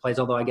explosive plays,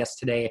 although I guess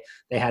today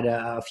they had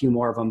a few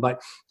more of them.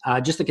 But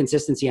just the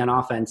consistency on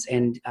offense.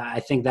 And I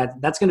think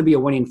that's going to be a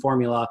winning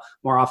formula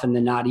more often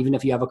than not, even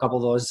if you have a couple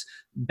of those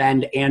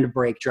bend and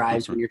break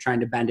drives when you're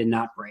trying to bend and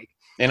not break.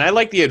 And I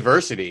like the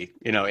adversity,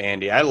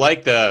 Andy. I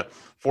like the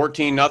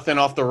 14-0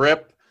 off the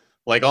rip,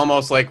 like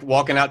almost like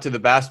walking out to the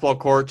basketball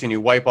courts and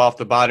you wipe off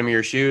the bottom of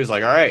your shoes,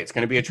 like, all right, it's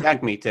going to be a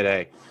track meet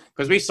today.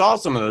 Because we saw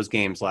some of those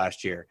games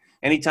last year.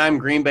 Anytime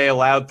Green Bay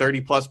allowed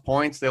 30-plus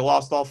points, they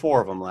lost all 4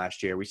 of them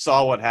last year. We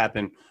saw what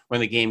happened when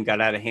the game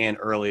got out of hand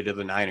early to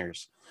the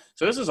Niners.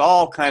 So this is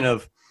all kind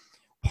of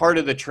part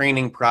of the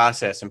training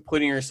process and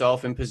putting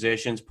yourself in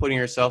positions, putting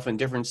yourself in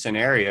different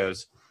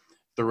scenarios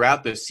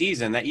throughout the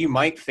season that you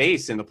might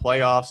face in the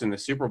playoffs and the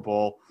Super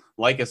Bowl,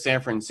 like a San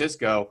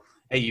Francisco.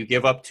 Hey, you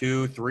give up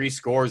 2-3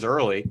 scores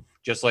early,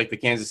 just like the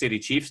Kansas City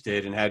Chiefs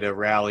did and had to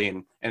rally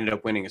and ended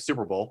up winning a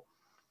Super Bowl.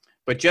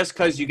 But just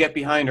because you get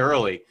behind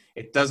early,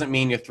 it doesn't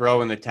mean you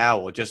throw in the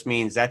towel. It just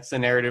means that's the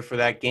narrative for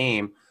that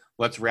game.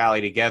 let's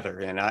rally together.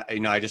 And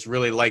I just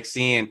really like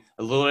seeing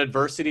a little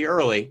adversity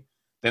early.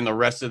 Then the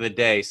rest of the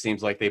day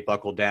seems like they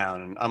buckle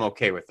down, and I'm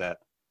okay with that.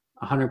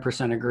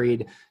 100%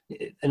 agreed.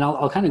 And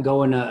I'll kind of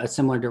go in a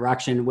similar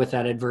direction with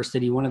that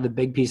adversity. One of the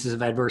big pieces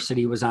of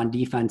adversity was on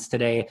defense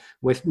today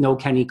with no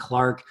Kenny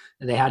Clark.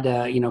 They had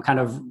to, kind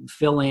of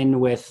fill in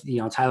with,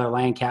 Tyler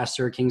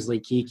Lancaster, Kingsley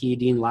Keke,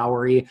 Dean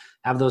Lowry,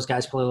 have those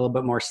guys play a little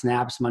bit more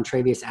snaps.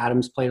 Montravius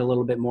Adams played a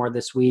little bit more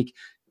this week.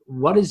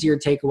 What is your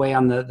takeaway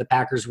on the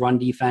Packers run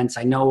defense?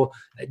 I know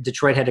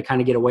Detroit had to kind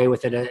of get away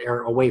with it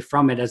or away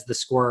from it as the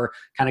score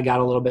kind of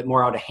got a little bit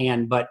more out of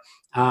hand, but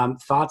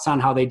thoughts on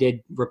how they did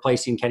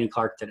replacing Kenny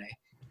Clark today?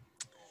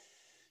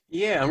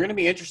 Yeah, I'm going to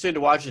be interested to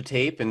watch the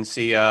tape and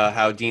see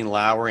how Dean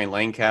Lowry and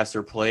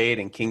Lancaster played,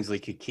 and Kingsley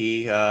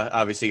Keke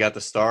obviously got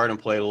the start and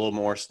played a little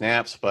more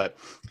snaps, but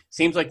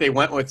seems like they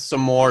went with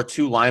some more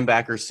 2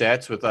 linebacker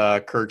sets with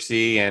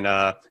Kirksey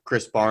and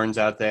Chris Barnes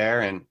out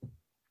there, and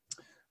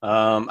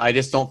I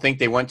just don't think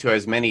they went to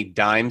as many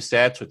dime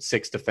sets with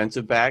 6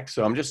 defensive backs.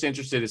 So I'm just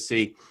interested to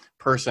see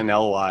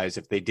personnel-wise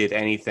if they did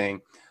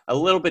anything a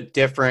little bit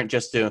different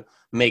just to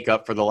make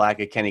up for the lack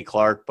of Kenny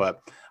Clark.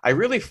 But I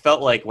really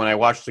felt like when I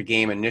watched the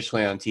game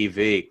initially on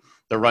TV,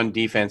 the run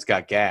defense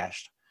got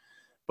gashed.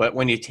 But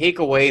when you take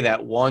away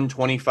that 1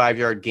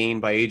 25-yard gain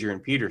by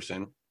Adrian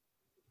Peterson,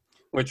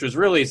 which was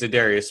really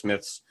Zadarius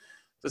Smith's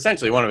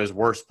essentially one of his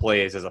worst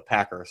plays as a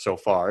Packer so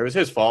far. It was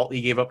his fault. He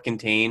gave up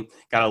contain,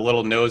 got a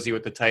little nosy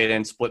with the tight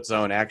end split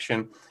zone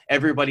action.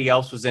 Everybody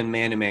else was in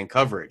man-to-man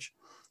coverage.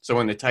 So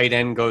when the tight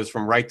end goes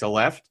from right to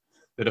left,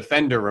 the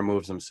defender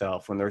removes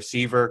himself. When the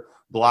receiver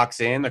blocks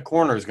in, the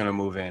corner is going to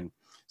move in.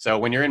 So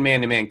when you're in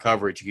man-to-man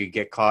coverage, you could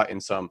get caught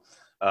in some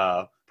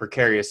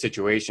precarious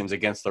situations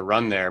against the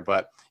run there.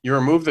 But you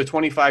remove the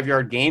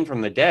 25-yard gain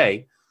from the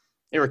day,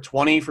 they were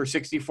 20 for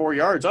 64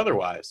 yards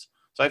otherwise.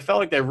 So I felt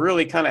like they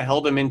really kind of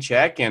held him in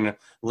check and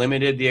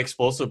limited the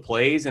explosive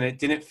plays, and it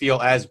didn't feel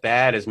as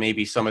bad as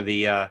maybe some of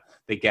the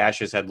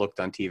gashes had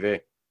looked on TV.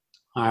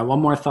 All right, one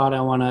more thought I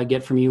want to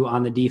get from you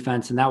on the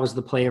defense, and that was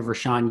the play of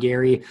Rashawn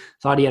Gary.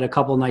 Thought he had a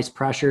couple nice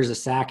pressures, a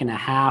sack and a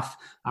half,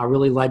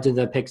 really led to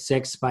the pick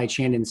 6 by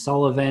Chandon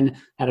Sullivan.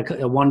 Had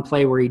a one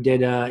play where he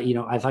did,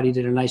 I thought he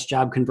did a nice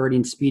job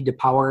converting speed to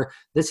power.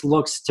 This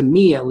looks, to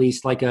me at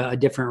least, like a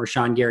different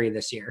Rashawn Gary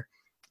this year.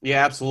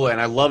 Yeah, absolutely.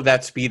 And I love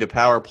that speed to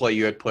power play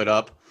you had put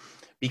up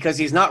because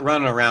he's not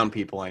running around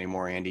people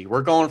anymore, Andy.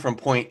 We're going from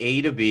point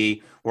A to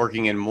B,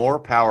 working in more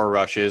power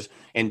rushes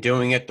and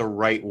doing it the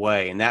right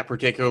way. In that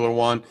particular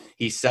one,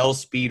 he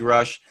sells speed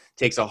rush,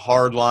 takes a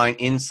hard line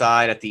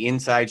inside at the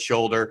inside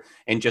shoulder,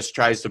 and just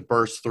tries to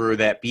burst through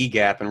that B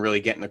gap and really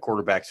get in the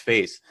quarterback's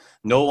face.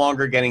 No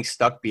longer getting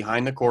stuck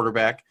behind the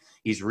quarterback.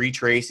 He's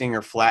retracing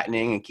or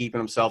flattening and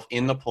keeping himself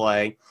in the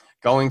play,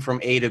 going from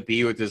A to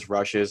B with his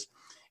rushes.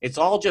 It's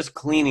all just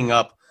cleaning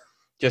up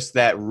just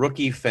that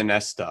rookie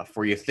finesse stuff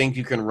where you think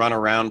you can run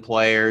around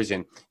players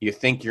and you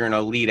think you're an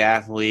elite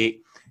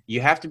athlete. You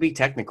have to be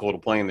technical to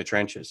play in the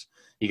trenches.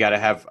 You got to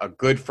have a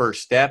good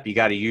first step. You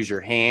got to use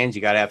your hands.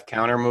 You got to have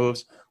counter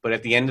moves. But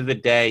at the end of the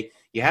day,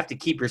 you have to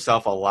keep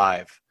yourself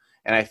alive.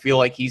 And I feel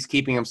like he's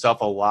keeping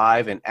himself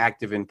alive and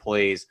active in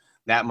plays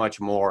that much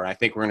more. And I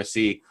think we're going to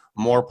see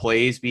more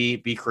plays be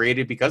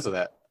created because of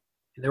that.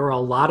 There were a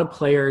lot of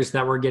players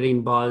that were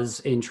getting buzz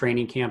in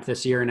training camp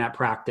this year and at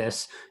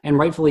practice, and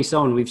rightfully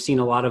so. And we've seen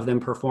a lot of them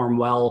perform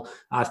well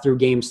through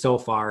games so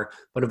far.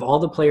 But of all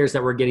the players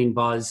that were getting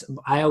buzz,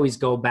 I always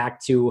go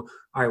back to,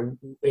 all right,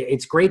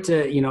 it's great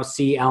to,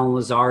 see Alan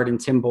Lazard and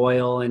Tim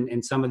Boyle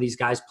and some of these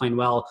guys playing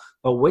well,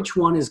 but which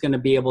one is going to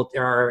be able to,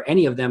 or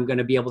any of them going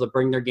to be able to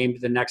bring their game to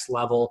the next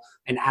level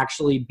and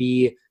actually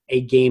be a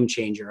game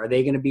changer? Are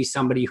they going to be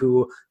somebody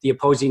who the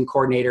opposing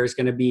coordinator is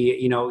going to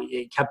be,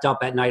 kept up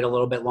at night a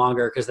little bit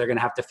longer because they're going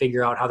to have to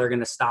figure out how they're going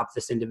to stop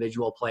this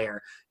individual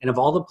player? And of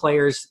all the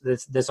players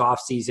this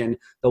offseason,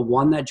 the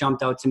one that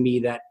jumped out to me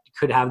that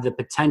could have the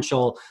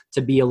potential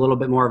to be a little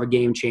bit more of a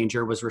game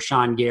changer was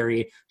Rashawn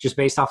Gary. Just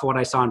based off of what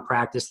I saw in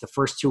practice, the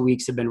first 2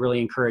 weeks have been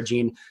really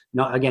encouraging.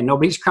 Again,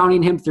 nobody's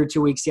crowning him through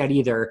 2 weeks yet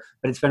either,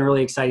 but it's been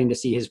really exciting to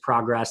see his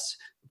progress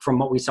from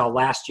what we saw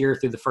last year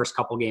through the first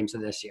couple games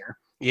of this year.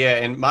 Yeah,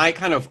 and my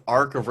kind of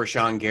arc of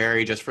Rashawn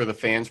Gary, just for the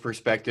fans'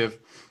 perspective,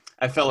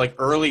 I felt like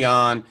early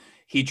on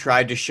he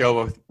tried to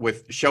show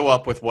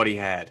up with what he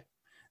had.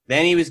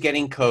 Then he was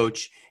getting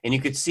coached, and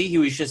you could see he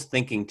was just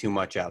thinking too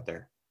much out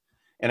there.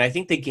 And I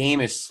think the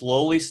game is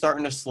slowly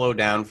starting to slow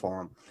down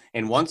for him.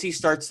 And once he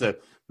starts to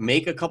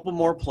make a couple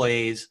more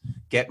plays,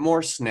 get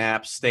more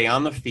snaps, stay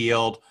on the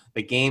field,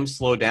 the game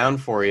slow down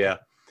for you,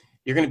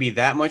 you're going to be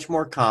that much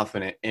more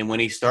confident. And when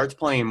he starts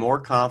playing more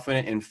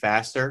confident and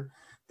faster,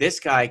 this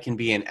guy can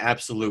be an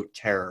absolute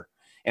terror.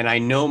 And I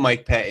know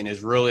Mike Pettin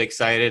is really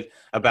excited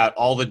about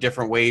all the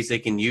different ways they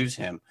can use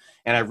him.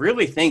 And I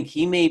really think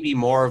he may be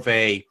more of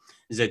a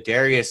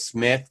Zadarius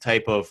Smith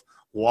type of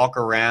walk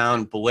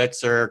around,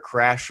 blitzer,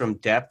 crash from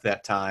depth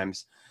at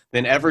times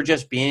than ever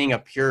just being a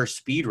pure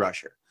speed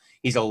rusher.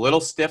 He's a little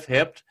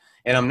stiff-hipped,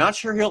 and I'm not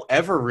sure he'll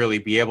ever really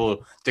be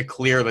able to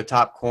clear the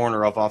top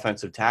corner of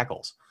offensive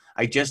tackles.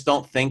 I just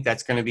don't think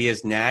that's going to be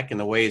his knack and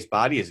the way his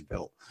body is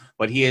built.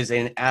 But he is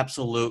an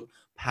absolute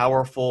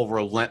powerful,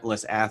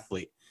 relentless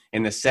athlete.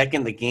 And the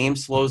second the game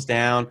slows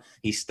down,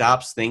 he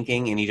stops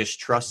thinking and he just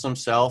trusts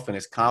himself and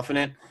is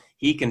confident,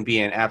 he can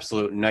be an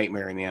absolute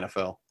nightmare in the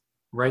NFL.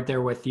 Right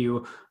there with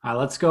you.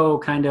 Let's go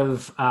kind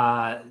of,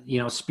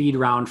 speed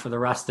round for the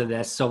rest of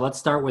this. So let's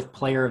start with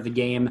player of the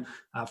game.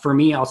 For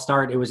me, I'll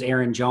start. It was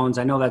Aaron Jones.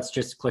 I know that's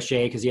just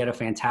cliche because he had a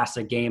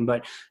fantastic game,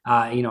 but,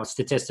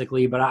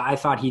 statistically, but I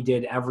thought he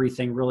did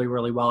everything really,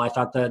 really well. I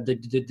thought the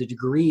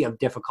degree of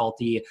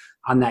difficulty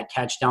on that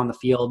catch down the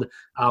field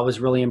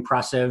was really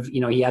impressive.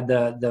 He had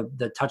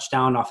the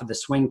touchdown off of the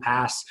swing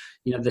pass,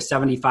 the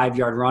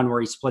 75-yard run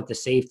where he split the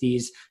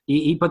safeties.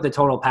 He put the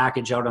total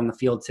package out on the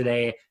field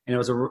today, and it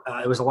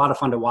was a lot of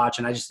fun to watch.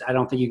 And I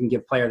don't think you can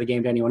give player of the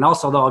game to anyone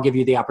else, although I'll give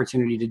you the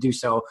opportunity to do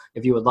so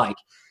if you would like.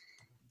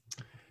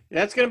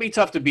 That's going to be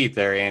tough to beat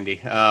there,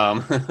 Andy.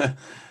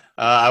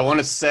 I want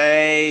to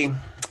say,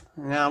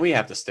 no, we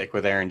have to stick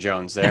with Aaron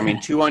Jones there. I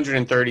mean,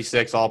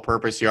 236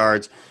 all-purpose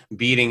yards,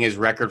 beating his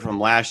record from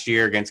last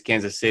year against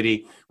Kansas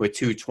City with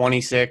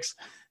 226.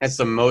 That's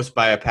the most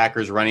by a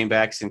Packers running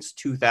back since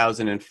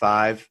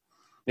 2005.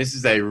 This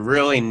is a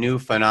really new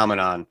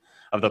phenomenon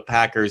of the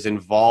Packers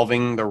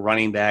involving the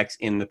running backs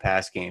in the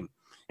pass game.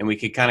 And we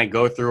could kind of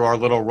go through our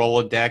little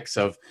Rolodex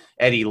of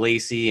Eddie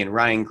Lacy and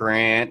Ryan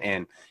Grant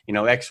and,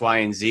 X, Y,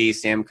 and Z,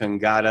 Sam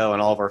Congato,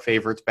 and all of our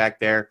favorites back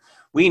there.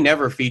 We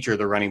never feature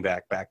the running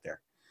back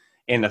there.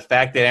 And the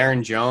fact that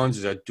Aaron Jones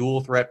is a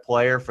dual threat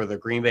player for the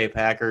Green Bay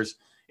Packers,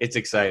 it's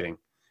exciting.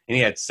 And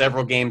he had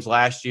several games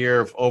last year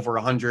of over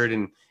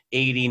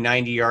 180,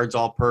 90 yards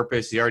all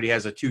purpose. He already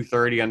has a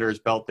 230 under his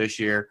belt this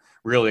year.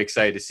 Really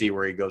excited to see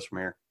where he goes from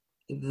here.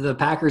 The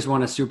Packers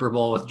won a Super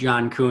Bowl with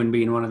John Kuhn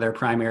being one of their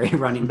primary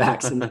running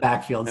backs in the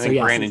backfield. I think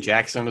Brandon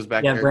Jackson was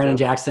back there. Yeah, Brandon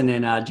Jackson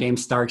and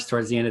James Starks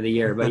towards the end of the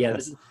year. But yeah,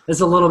 this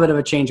is a little bit of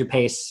a change of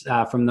pace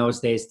from those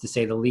days, to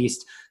say the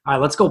least. All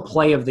right, let's go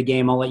play of the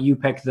game. I'll let you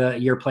pick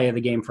your play of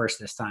the game first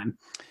this time.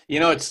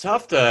 It's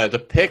tough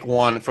to pick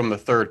one from the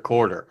third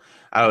quarter.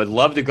 I would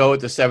love to go with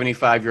the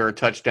 75-yard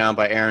touchdown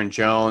by Aaron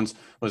Jones. It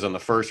was on the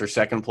first or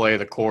second play of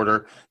the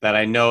quarter that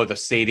I know the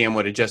stadium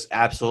would have just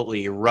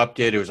absolutely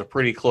erupted. It was a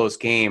pretty close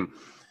game.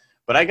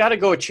 But I got to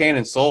go with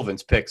Chandon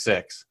Sullivan's pick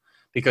six,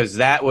 because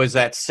that was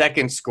that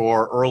second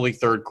score, early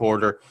third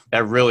quarter,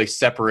 that really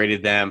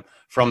separated them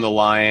from the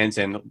Lions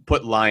and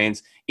put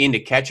Lions into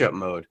catch-up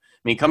mode.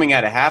 I mean, coming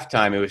out of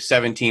halftime, it was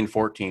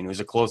 17-14. It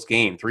was a close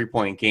game,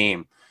 3-point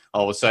game.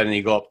 All of a sudden,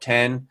 you go up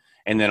 10,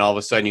 and then all of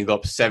a sudden you go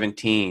up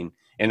 17.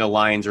 And the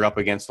Lions are up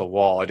against the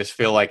wall. I just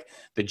feel like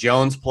the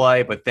Jones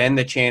play, but then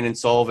the Chandon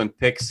Sullivan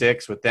pick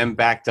six with them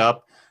backed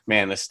up,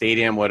 man, the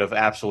stadium would have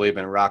absolutely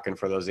been rocking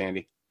for those,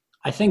 Andy.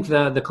 I think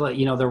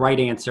the right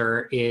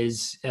answer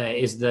is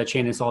the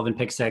Chandon Sullivan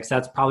pick six.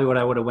 That's probably what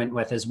I would have went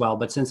with as well.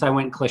 But since I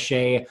went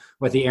cliche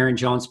with the Aaron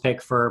Jones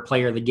pick for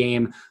player of the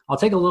game, I'll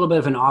take a little bit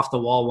of an off the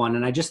wall one.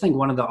 And I just think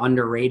one of the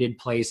underrated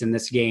plays in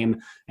this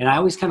game, and I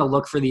always kind of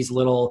look for these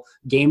little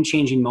game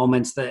changing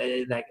moments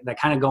that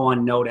kind of go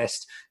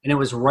unnoticed. And it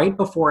was right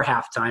before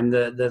halftime.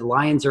 The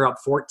Lions are up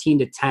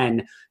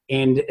 14-10.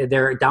 And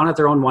they're down at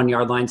their own 1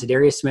 yard line.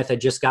 Za'Darius Smith had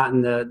just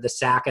gotten the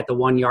sack at the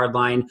 1 yard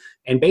line.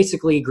 And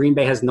basically, Green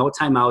Bay has no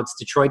timeouts.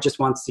 Detroit just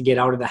wants to get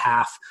out of the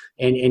half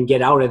and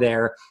get out of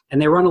there. And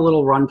they run a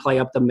little run play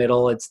up the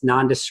middle. It's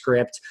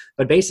nondescript.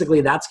 But basically,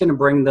 that's going to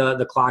bring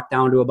the clock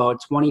down to about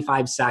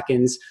 25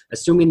 seconds,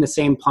 assuming the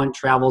same punt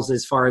travels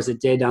as far as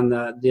it did on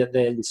the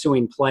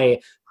ensuing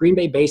play. Green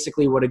Bay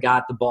basically would have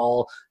got the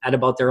ball at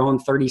about their own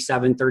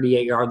 37,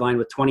 38-yard line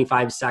with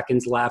 25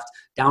 seconds left,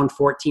 down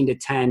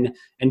 14-10,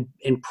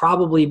 and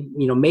probably,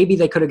 maybe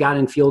they could have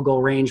gotten field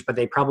goal range, but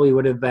they probably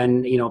would have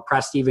been,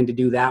 pressed even to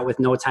do that with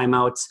no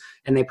timeouts,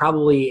 and they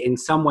probably, in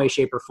some way,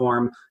 shape, or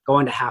form, go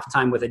into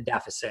halftime with a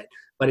deficit.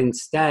 But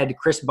instead,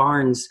 Chris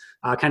Barnes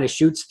kind of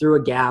shoots through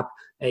a gap,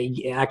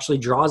 actually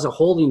draws a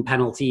holding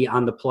penalty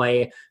on the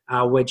play,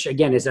 which,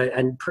 again, is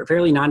a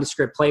fairly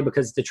nondescript play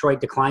because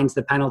Detroit declines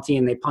the penalty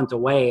and they punt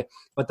away.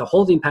 But the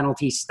holding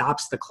penalty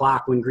stops the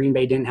clock when Green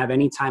Bay didn't have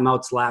any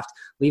timeouts left,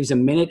 leaves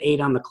 1:08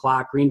 on the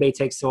clock. Green Bay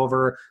takes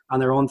over on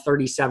their own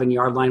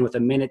 37-yard line with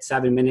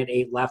 1:07,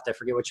 1:08 left. I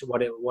forget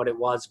what it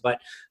was, but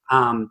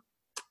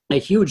a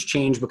huge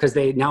change because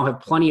they now have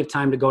plenty of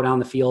time to go down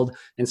the field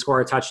and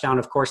score a touchdown.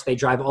 Of course, they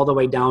drive all the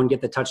way down,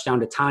 get the touchdown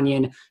to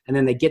Tanyan, and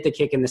then they get the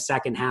kick in the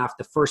second half.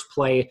 The first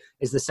play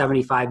is the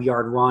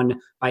 75-yard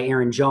run by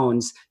Aaron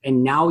Jones.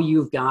 And now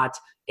you've got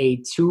a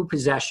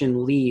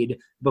 2-possession lead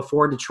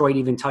before Detroit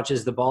even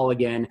touches the ball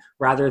again,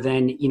 rather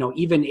than,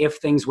 even if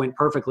things went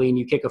perfectly and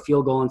you kick a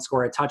field goal and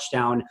score a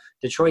touchdown,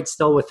 Detroit's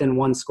still within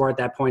one score at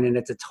that point, and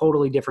it's a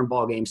totally different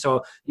ball game.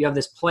 So you have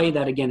this play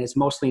that, again, is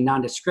mostly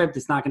nondescript.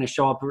 It's not going to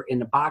show up in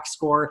the box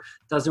score.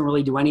 Doesn't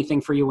really do anything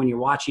for you when you're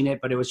watching it,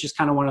 but it was just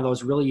kind of one of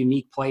those really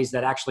unique plays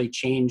that actually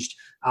changed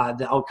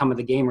the outcome of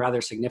the game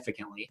rather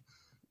significantly.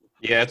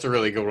 Yeah, it's a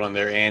really good one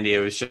there, Andy. It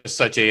was just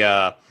such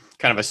a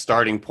kind of a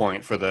starting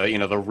point for the,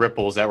 the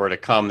ripples that were to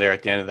come there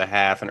at the end of the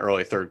half and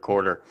early third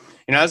quarter.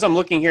 As I'm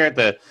looking here at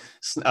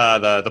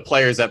the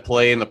players that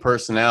play and the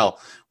personnel,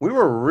 we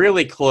were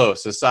really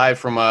close, aside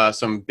from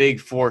some big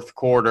fourth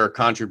quarter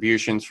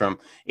contributions from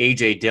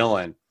A.J.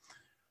 Dillon,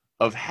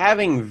 of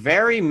having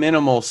very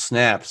minimal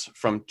snaps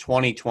from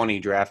 2020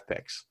 draft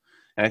picks.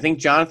 And I think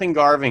Jonathan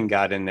Garvin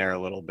got in there a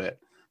little bit.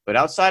 But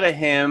outside of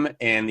him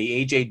and the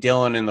A.J.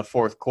 Dillon in the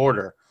fourth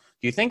quarter,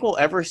 do you think we'll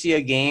ever see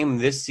a game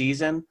this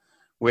season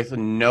with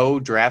no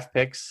draft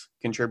picks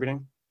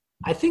contributing?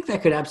 I think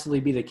that could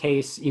absolutely be the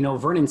case.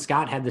 Vernon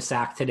Scott had the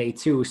sack today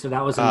too, so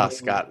that was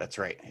Scott. That's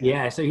right.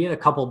 Yeah, so he had a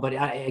couple, but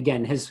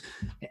again,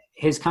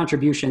 his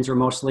contributions were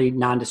mostly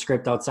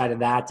nondescript outside of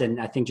that, and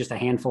I think just a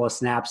handful of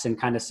snaps and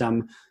kind of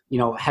some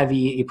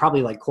heavy,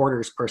 probably like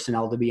quarters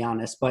personnel, to be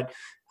honest. But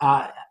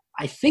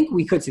I think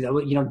we could see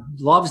that.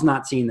 Love's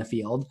not seeing the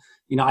field.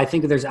 I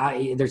think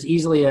there's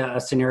easily a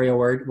scenario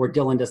where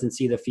Dillon doesn't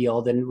see the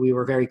field, and we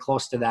were very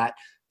close to that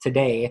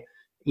today.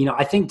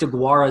 I think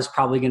DeGuara is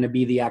probably going to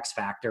be the X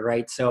factor,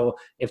 right? So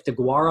if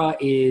DeGuara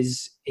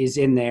is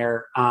in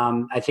there,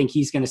 I think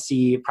he's going to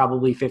see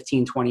probably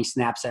 15, 20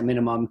 snaps at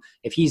minimum.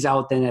 If he's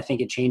out, then I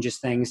think it changes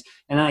things.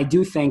 And I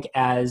do think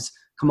as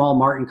Kamal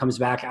Martin comes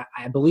back,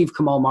 I believe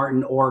Kamal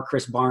Martin or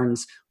Chris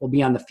Barnes will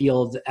be on the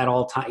field at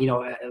all time,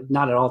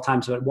 not at all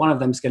times, but one of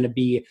them is going to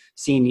be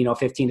seeing,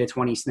 15 to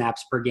 20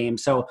 snaps per game.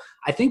 So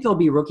I think there'll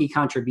be rookie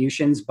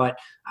contributions, but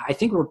I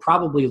think we're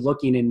probably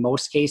looking in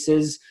most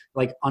cases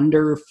like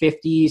under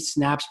 50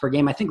 snaps per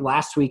game. I think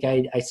last week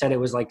I said it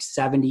was like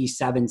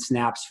 77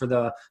 snaps for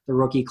the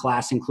rookie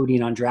class,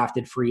 including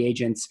undrafted free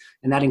agents.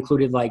 And that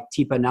included like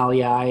Tipa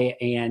Naliai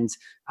and,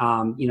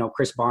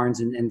 Chris Barnes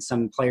and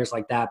some players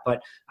like that.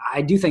 But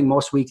I do think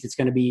most weeks it's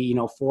going to be,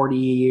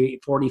 40,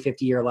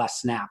 50 or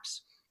less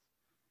snaps.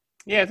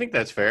 Yeah, I think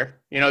that's fair.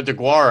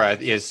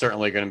 DeGuara is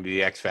certainly going to be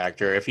the X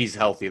factor. If he's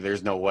healthy,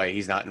 there's no way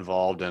he's not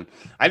involved. And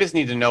I just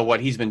need to know what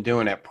he's been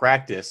doing at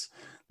practice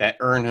that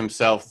earned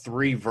himself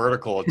 3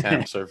 vertical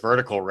attempts or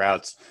vertical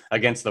routes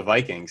against the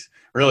Vikings.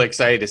 Really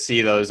excited to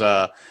see those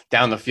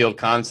down the field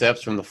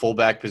concepts from the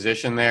fullback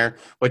position there.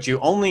 But you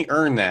only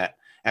earn that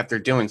after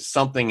doing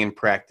something in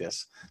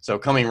practice. So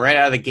coming right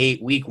out of the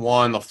gate, week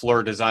 1,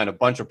 LaFleur designed a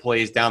bunch of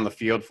plays down the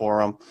field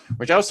for him,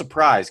 which I was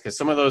surprised because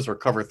some of those were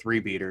cover 3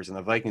 beaters, and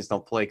the Vikings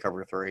don't play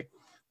cover 3.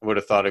 I would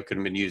have thought it could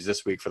have been used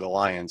this week for the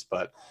Lions,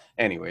 but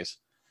anyways.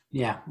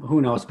 Yeah, who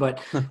knows?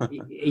 But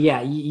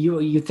yeah,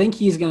 you think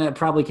he's going to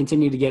probably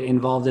continue to get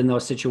involved in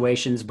those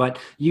situations, but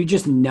you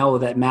just know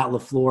that Matt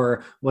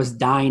LaFleur was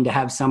dying to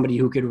have somebody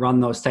who could run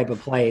those type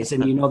of plays.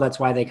 And that's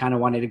why they kind of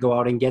wanted to go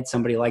out and get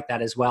somebody like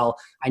that as well.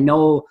 I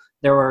know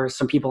there were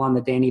some people on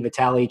the Danny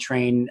Vitale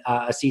train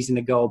a season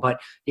ago,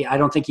 but I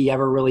don't think he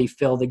ever really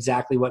filled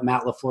exactly what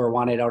Matt LaFleur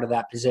wanted out of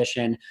that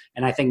position.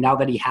 And I think now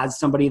that he has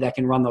somebody that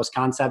can run those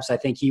concepts, I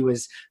think he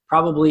was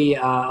probably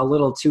a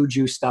little too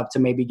juiced up to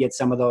maybe get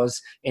some of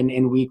those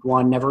in week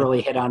 1, never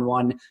really hit on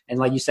one. And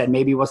like you said,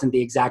 maybe it wasn't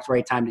the exact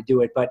right time to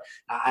do it, but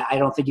I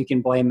don't think you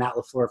can blame Matt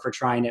LaFleur for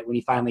trying it when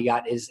he finally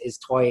got his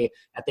toy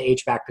at the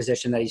H-back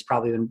position that he's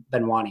probably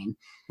been wanting.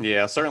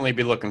 Yeah, I'll certainly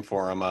be looking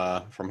for him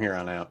from here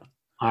on out.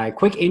 All right,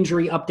 quick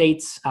injury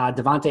updates.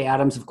 Davante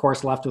Adams, of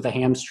course, left with a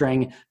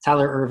hamstring.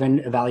 Tyler Ervin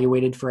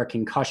evaluated for a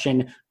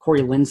concussion.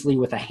 Corey Linsley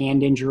with a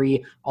hand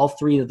injury. All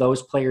 3 of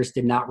those players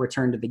did not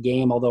return to the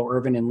game, although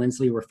Ervin and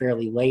Linsley were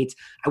fairly late.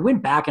 I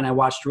went back and I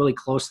watched really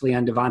closely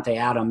on Davante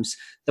Adams.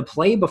 The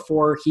play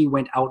before he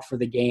went out for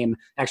the game,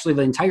 actually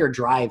the entire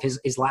drive,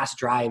 his last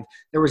drive,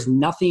 there was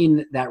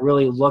nothing that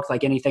really looked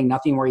like anything,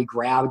 nothing where he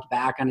grabbed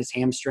back on his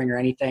hamstring or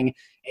anything.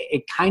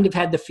 It kind of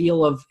had the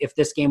feel of if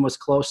this game was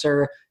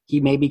closer, he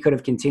maybe could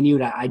have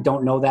continued. I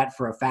don't know that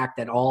for a fact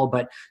at all,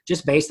 but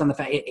just based on the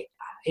fact,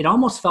 it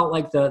almost felt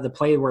like the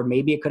play where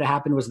maybe it could have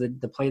happened was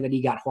the play that he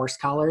got horse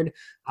collared.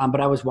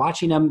 But I was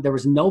watching him. There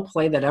was no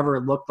play that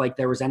ever looked like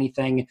there was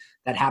anything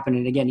that happened.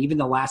 And again, even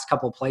the last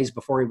couple of plays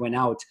before he went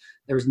out,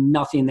 there was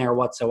nothing there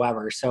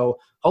whatsoever. So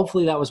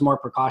hopefully that was more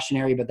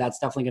precautionary, but that's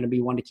definitely going to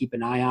be one to keep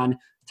an eye on.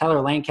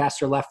 Tyler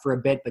Lancaster left for a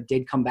bit, but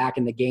did come back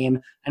in the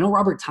game. I know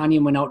Robert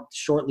Tonyan went out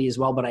shortly as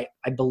well, but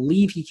I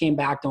believe he came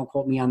back. Don't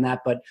quote me on that,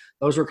 but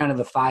those were kind of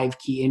the 5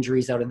 key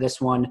injuries out of this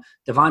one.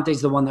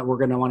 Davante's the one that we're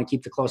going to want to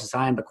keep the closest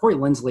eye on, but Corey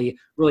Linsley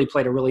really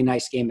played a really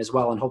nice game as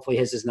well, and hopefully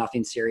his is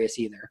nothing serious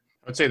either.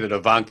 I would say the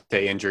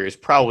Davante injury is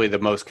probably the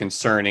most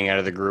concerning out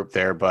of the group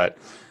there, but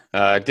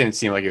it didn't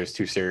seem like it was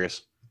too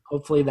serious.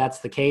 Hopefully that's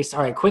the case.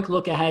 All right, quick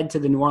look ahead to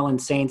the New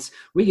Orleans Saints.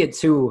 We get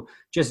 2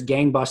 just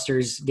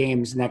gangbusters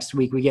games next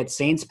week. We get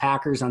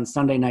Saints-Packers on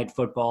Sunday Night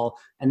Football,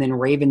 and then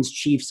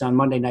Ravens-Chiefs on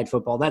Monday Night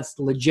Football. That's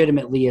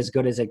legitimately as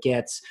good as it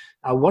gets.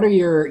 What are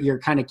your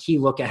kind of key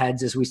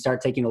look-aheads as we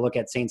start taking a look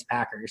at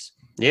Saints-Packers?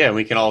 Yeah,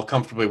 we can all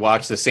comfortably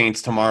watch the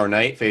Saints tomorrow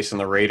night facing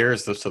the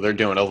Raiders. So they're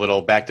doing a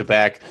little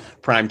back-to-back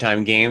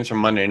primetime games from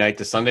Monday night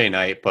to Sunday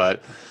night,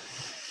 but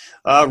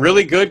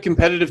really good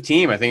competitive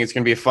team. I think it's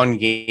going to be a fun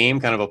game,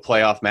 kind of a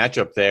playoff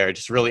matchup there.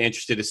 Just really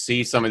interested to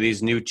see some of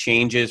these new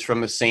changes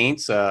from the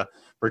Saints.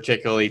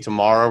 particularly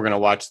tomorrow. We're going to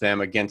watch them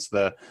against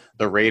the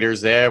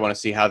Raiders there. I want to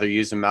see how they're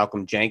using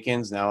Malcolm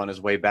Jenkins now on his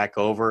way back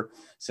over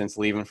since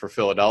leaving for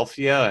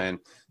Philadelphia. And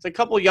it's a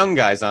couple young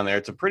guys on there.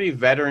 It's a pretty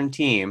veteran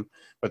team,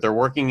 but they're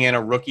working in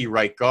a rookie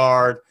right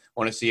guard.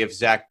 Want to see if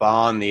Zach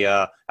Bond, the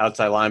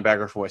outside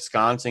linebacker for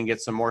Wisconsin,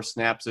 gets some more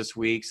snaps this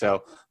week.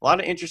 So a lot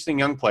of interesting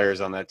young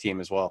players on that team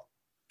as well.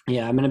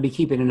 Yeah, I'm going to be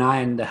keeping an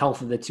eye on the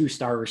health of the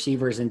two-star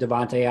receivers in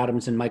Davante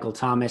Adams and Michael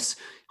Thomas.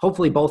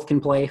 Hopefully both can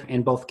play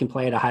and both can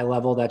play at a high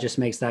level. That just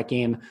makes that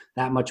game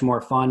that much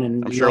more fun.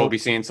 And I'm sure we'll be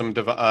seeing some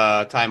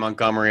Ty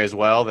Montgomery as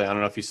well. I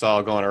don't know if you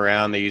saw going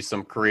around, they used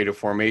some creative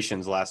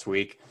formations last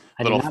week.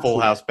 Little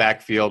full house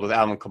backfield with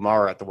Alvin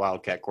Kamara at the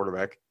Wildcat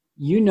quarterback.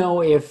 You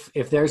know, if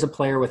there's a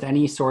player with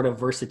any sort of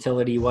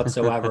versatility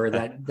whatsoever,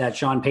 that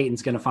Sean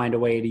Payton's going to find a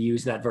way to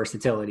use that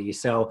versatility.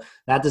 So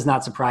that does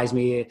not surprise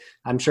me.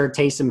 I'm sure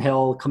Taysom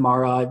Hill,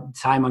 Kamara,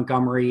 Ty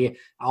Montgomery,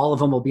 all of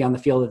them will be on the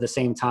field at the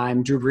same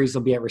time. Drew Brees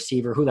will be at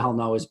receiver. Who the hell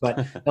knows?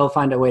 But they'll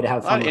find a way to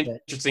have fun with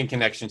it. Interesting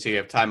connections here. You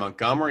have Ty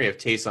Montgomery, you have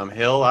Taysom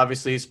Hill,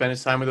 obviously, spent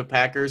his time with the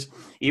Packers.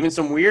 Even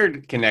some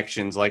weird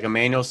connections like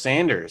Emmanuel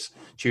Sanders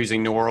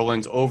choosing New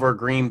Orleans over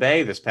Green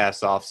Bay this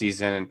past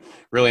offseason and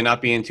really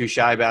not being too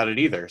shy about it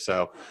either.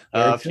 So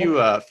a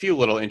few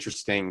little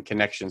interesting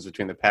connections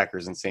between the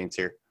Packers and Saints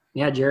here.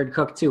 Yeah, Jared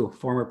Cook too,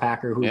 former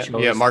Packer who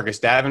chose. Yeah, Marcus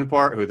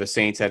Davenport, who the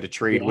Saints had to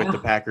trade with the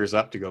Packers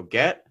up to go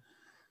get.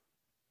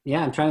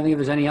 Yeah, I'm trying to think if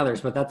there's any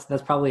others, but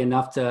that's probably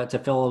enough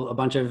to fill a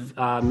bunch of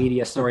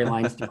media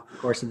storylines throughout the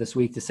course of this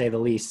week, to say the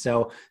least.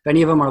 So if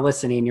any of them are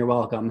listening, you're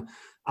welcome.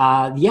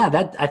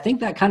 I think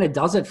that kind of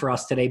does it for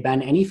us today,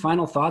 Ben. Any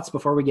final thoughts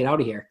before we get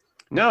out of here?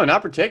 No,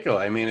 not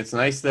particularly. I mean, it's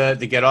nice to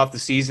get off the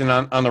season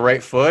on the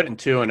right foot and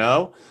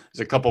 2-0. There's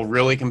a couple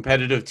really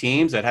competitive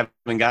teams that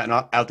haven't gotten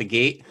out the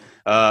gate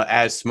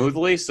as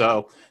smoothly.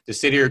 So to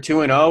sit here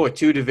 2-0 with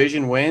 2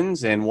 division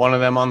wins and one of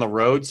them on the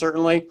road,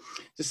 certainly,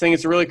 just think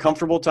it's a really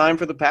comfortable time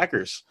for the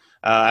Packers.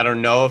 I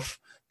don't know if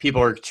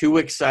people are too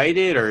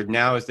excited or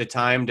now is the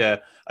time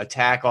to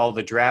attack all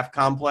the draft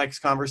complex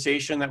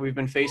conversation that we've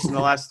been facing the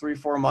last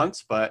 3-4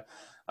 months, but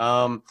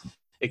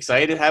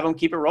excited to have them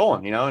keep it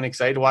rolling, and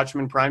excited to watch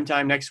them in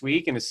primetime next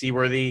week and to see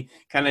where the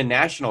kind of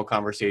national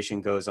conversation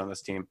goes on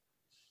this team.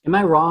 Am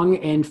I wrong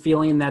in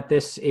feeling that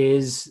this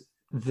is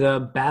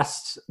the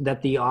best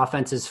that the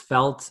offense has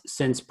felt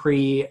since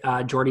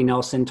Jordy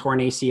Nelson torn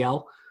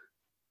ACL?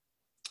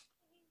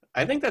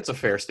 I think that's a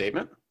fair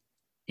statement.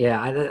 Yeah,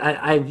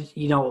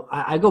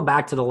 I go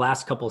back to the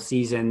last couple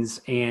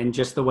seasons and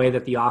just the way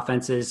that the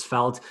offenses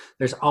felt.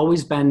 There's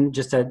always been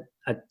just a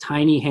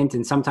tiny hint,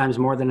 and sometimes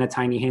more than a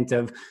tiny hint,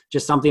 of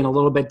just something a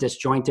little bit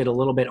disjointed, a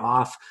little bit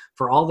off.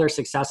 For all their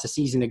success a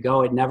season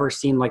ago, it never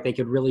seemed like they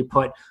could really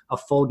put a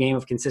full game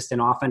of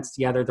consistent offense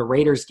together. The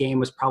Raiders game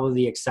was probably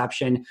the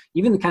exception.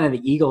 Even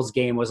the Eagles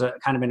game was a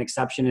kind of an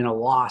exception in a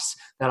loss.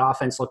 That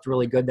offense looked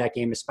really good that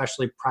game,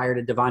 especially prior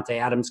to Davante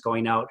Adams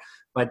going out.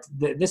 But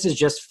this has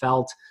just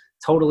felt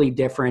totally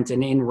different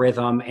and in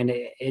rhythm, and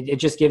it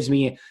just gives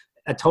me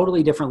a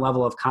totally different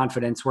level of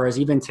confidence. Whereas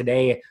even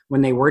today,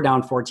 when they were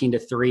down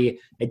 14-3,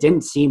 it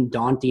didn't seem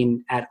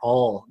daunting at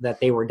all that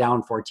they were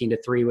down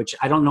 14-3, which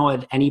I don't know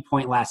at any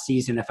point last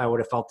season if I would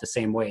have felt the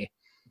same way.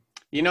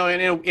 In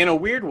a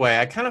weird way,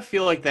 I kind of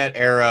feel like that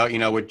era,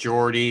 with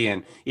Jordy,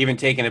 and even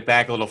taking it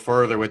back a little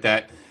further with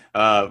that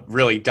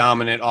really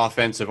dominant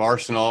offensive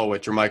arsenal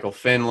with Jermichael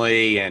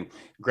Finley and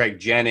Greg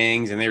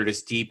Jennings, and they were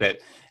just deep at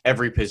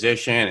every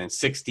position and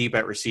 6 deep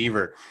at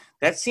receiver.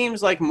 That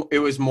seems like it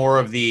was more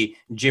of the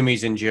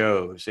Jimmies and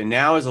Joes, and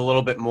now is a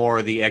little bit more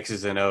of the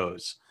X's and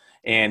O's.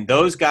 And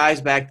those guys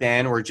back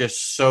then were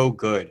just so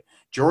good.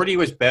 Jordy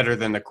was better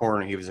than the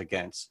corner he was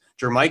against.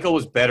 Jermichael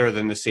was better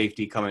than the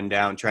safety coming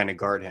down trying to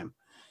guard him.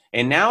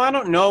 And now I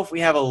don't know if we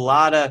have a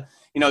lot of,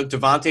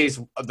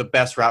 Davante's the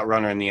best route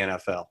runner in the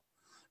NFL.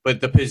 But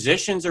the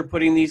positions are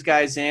putting these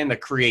guys in, the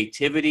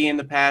creativity in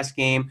the pass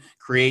game,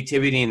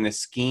 creativity in the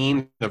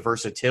scheme, the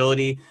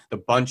versatility, the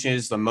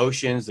bunches, the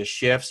motions, the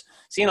shifts.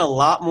 Seeing a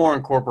lot more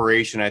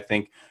incorporation, I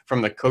think,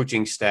 from the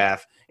coaching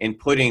staff in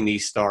putting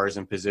these stars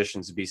in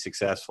positions to be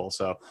successful.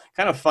 So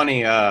kind of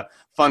funny,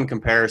 fun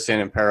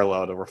comparison and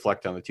parallel to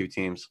reflect on the two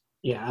teams.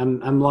 Yeah,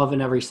 I'm loving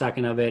every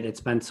second of it.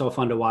 It's been so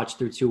fun to watch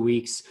through 2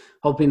 weeks.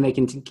 Hoping they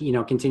can,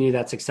 continue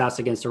that success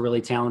against a really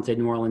talented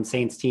New Orleans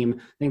Saints team.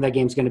 I think that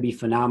game's going to be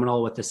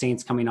phenomenal with the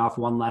Saints coming off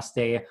one less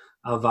day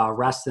of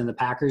rest than the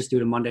Packers due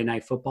to Monday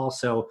Night Football.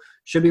 So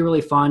should be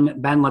really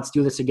fun. Ben, let's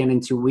do this again in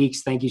 2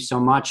 weeks. Thank you so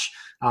much.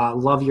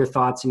 Love your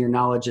thoughts and your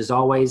knowledge as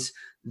always.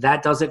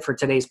 That does it for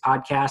today's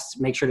podcast.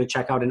 Make sure to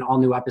check out an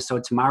all-new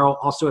episode tomorrow.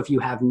 Also, if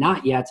you have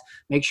not yet,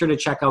 make sure to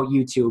check out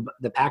YouTube,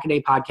 the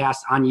Pack-A-Day Podcast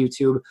on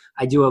YouTube.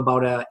 I do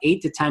about a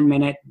 5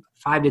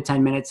 to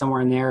 10 minutes,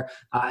 somewhere in there,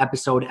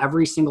 episode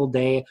every single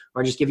day,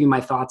 where I just give you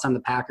my thoughts on the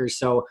Packers.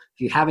 So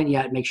if you haven't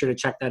yet, make sure to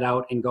check that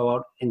out and go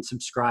out and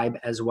subscribe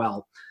as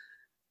well.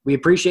 We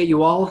appreciate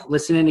you all.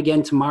 Listen in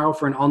again tomorrow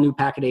for an all-new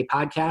Pack-A-Day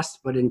podcast.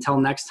 But until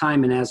next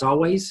time, and as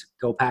always,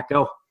 go Pack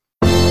Go.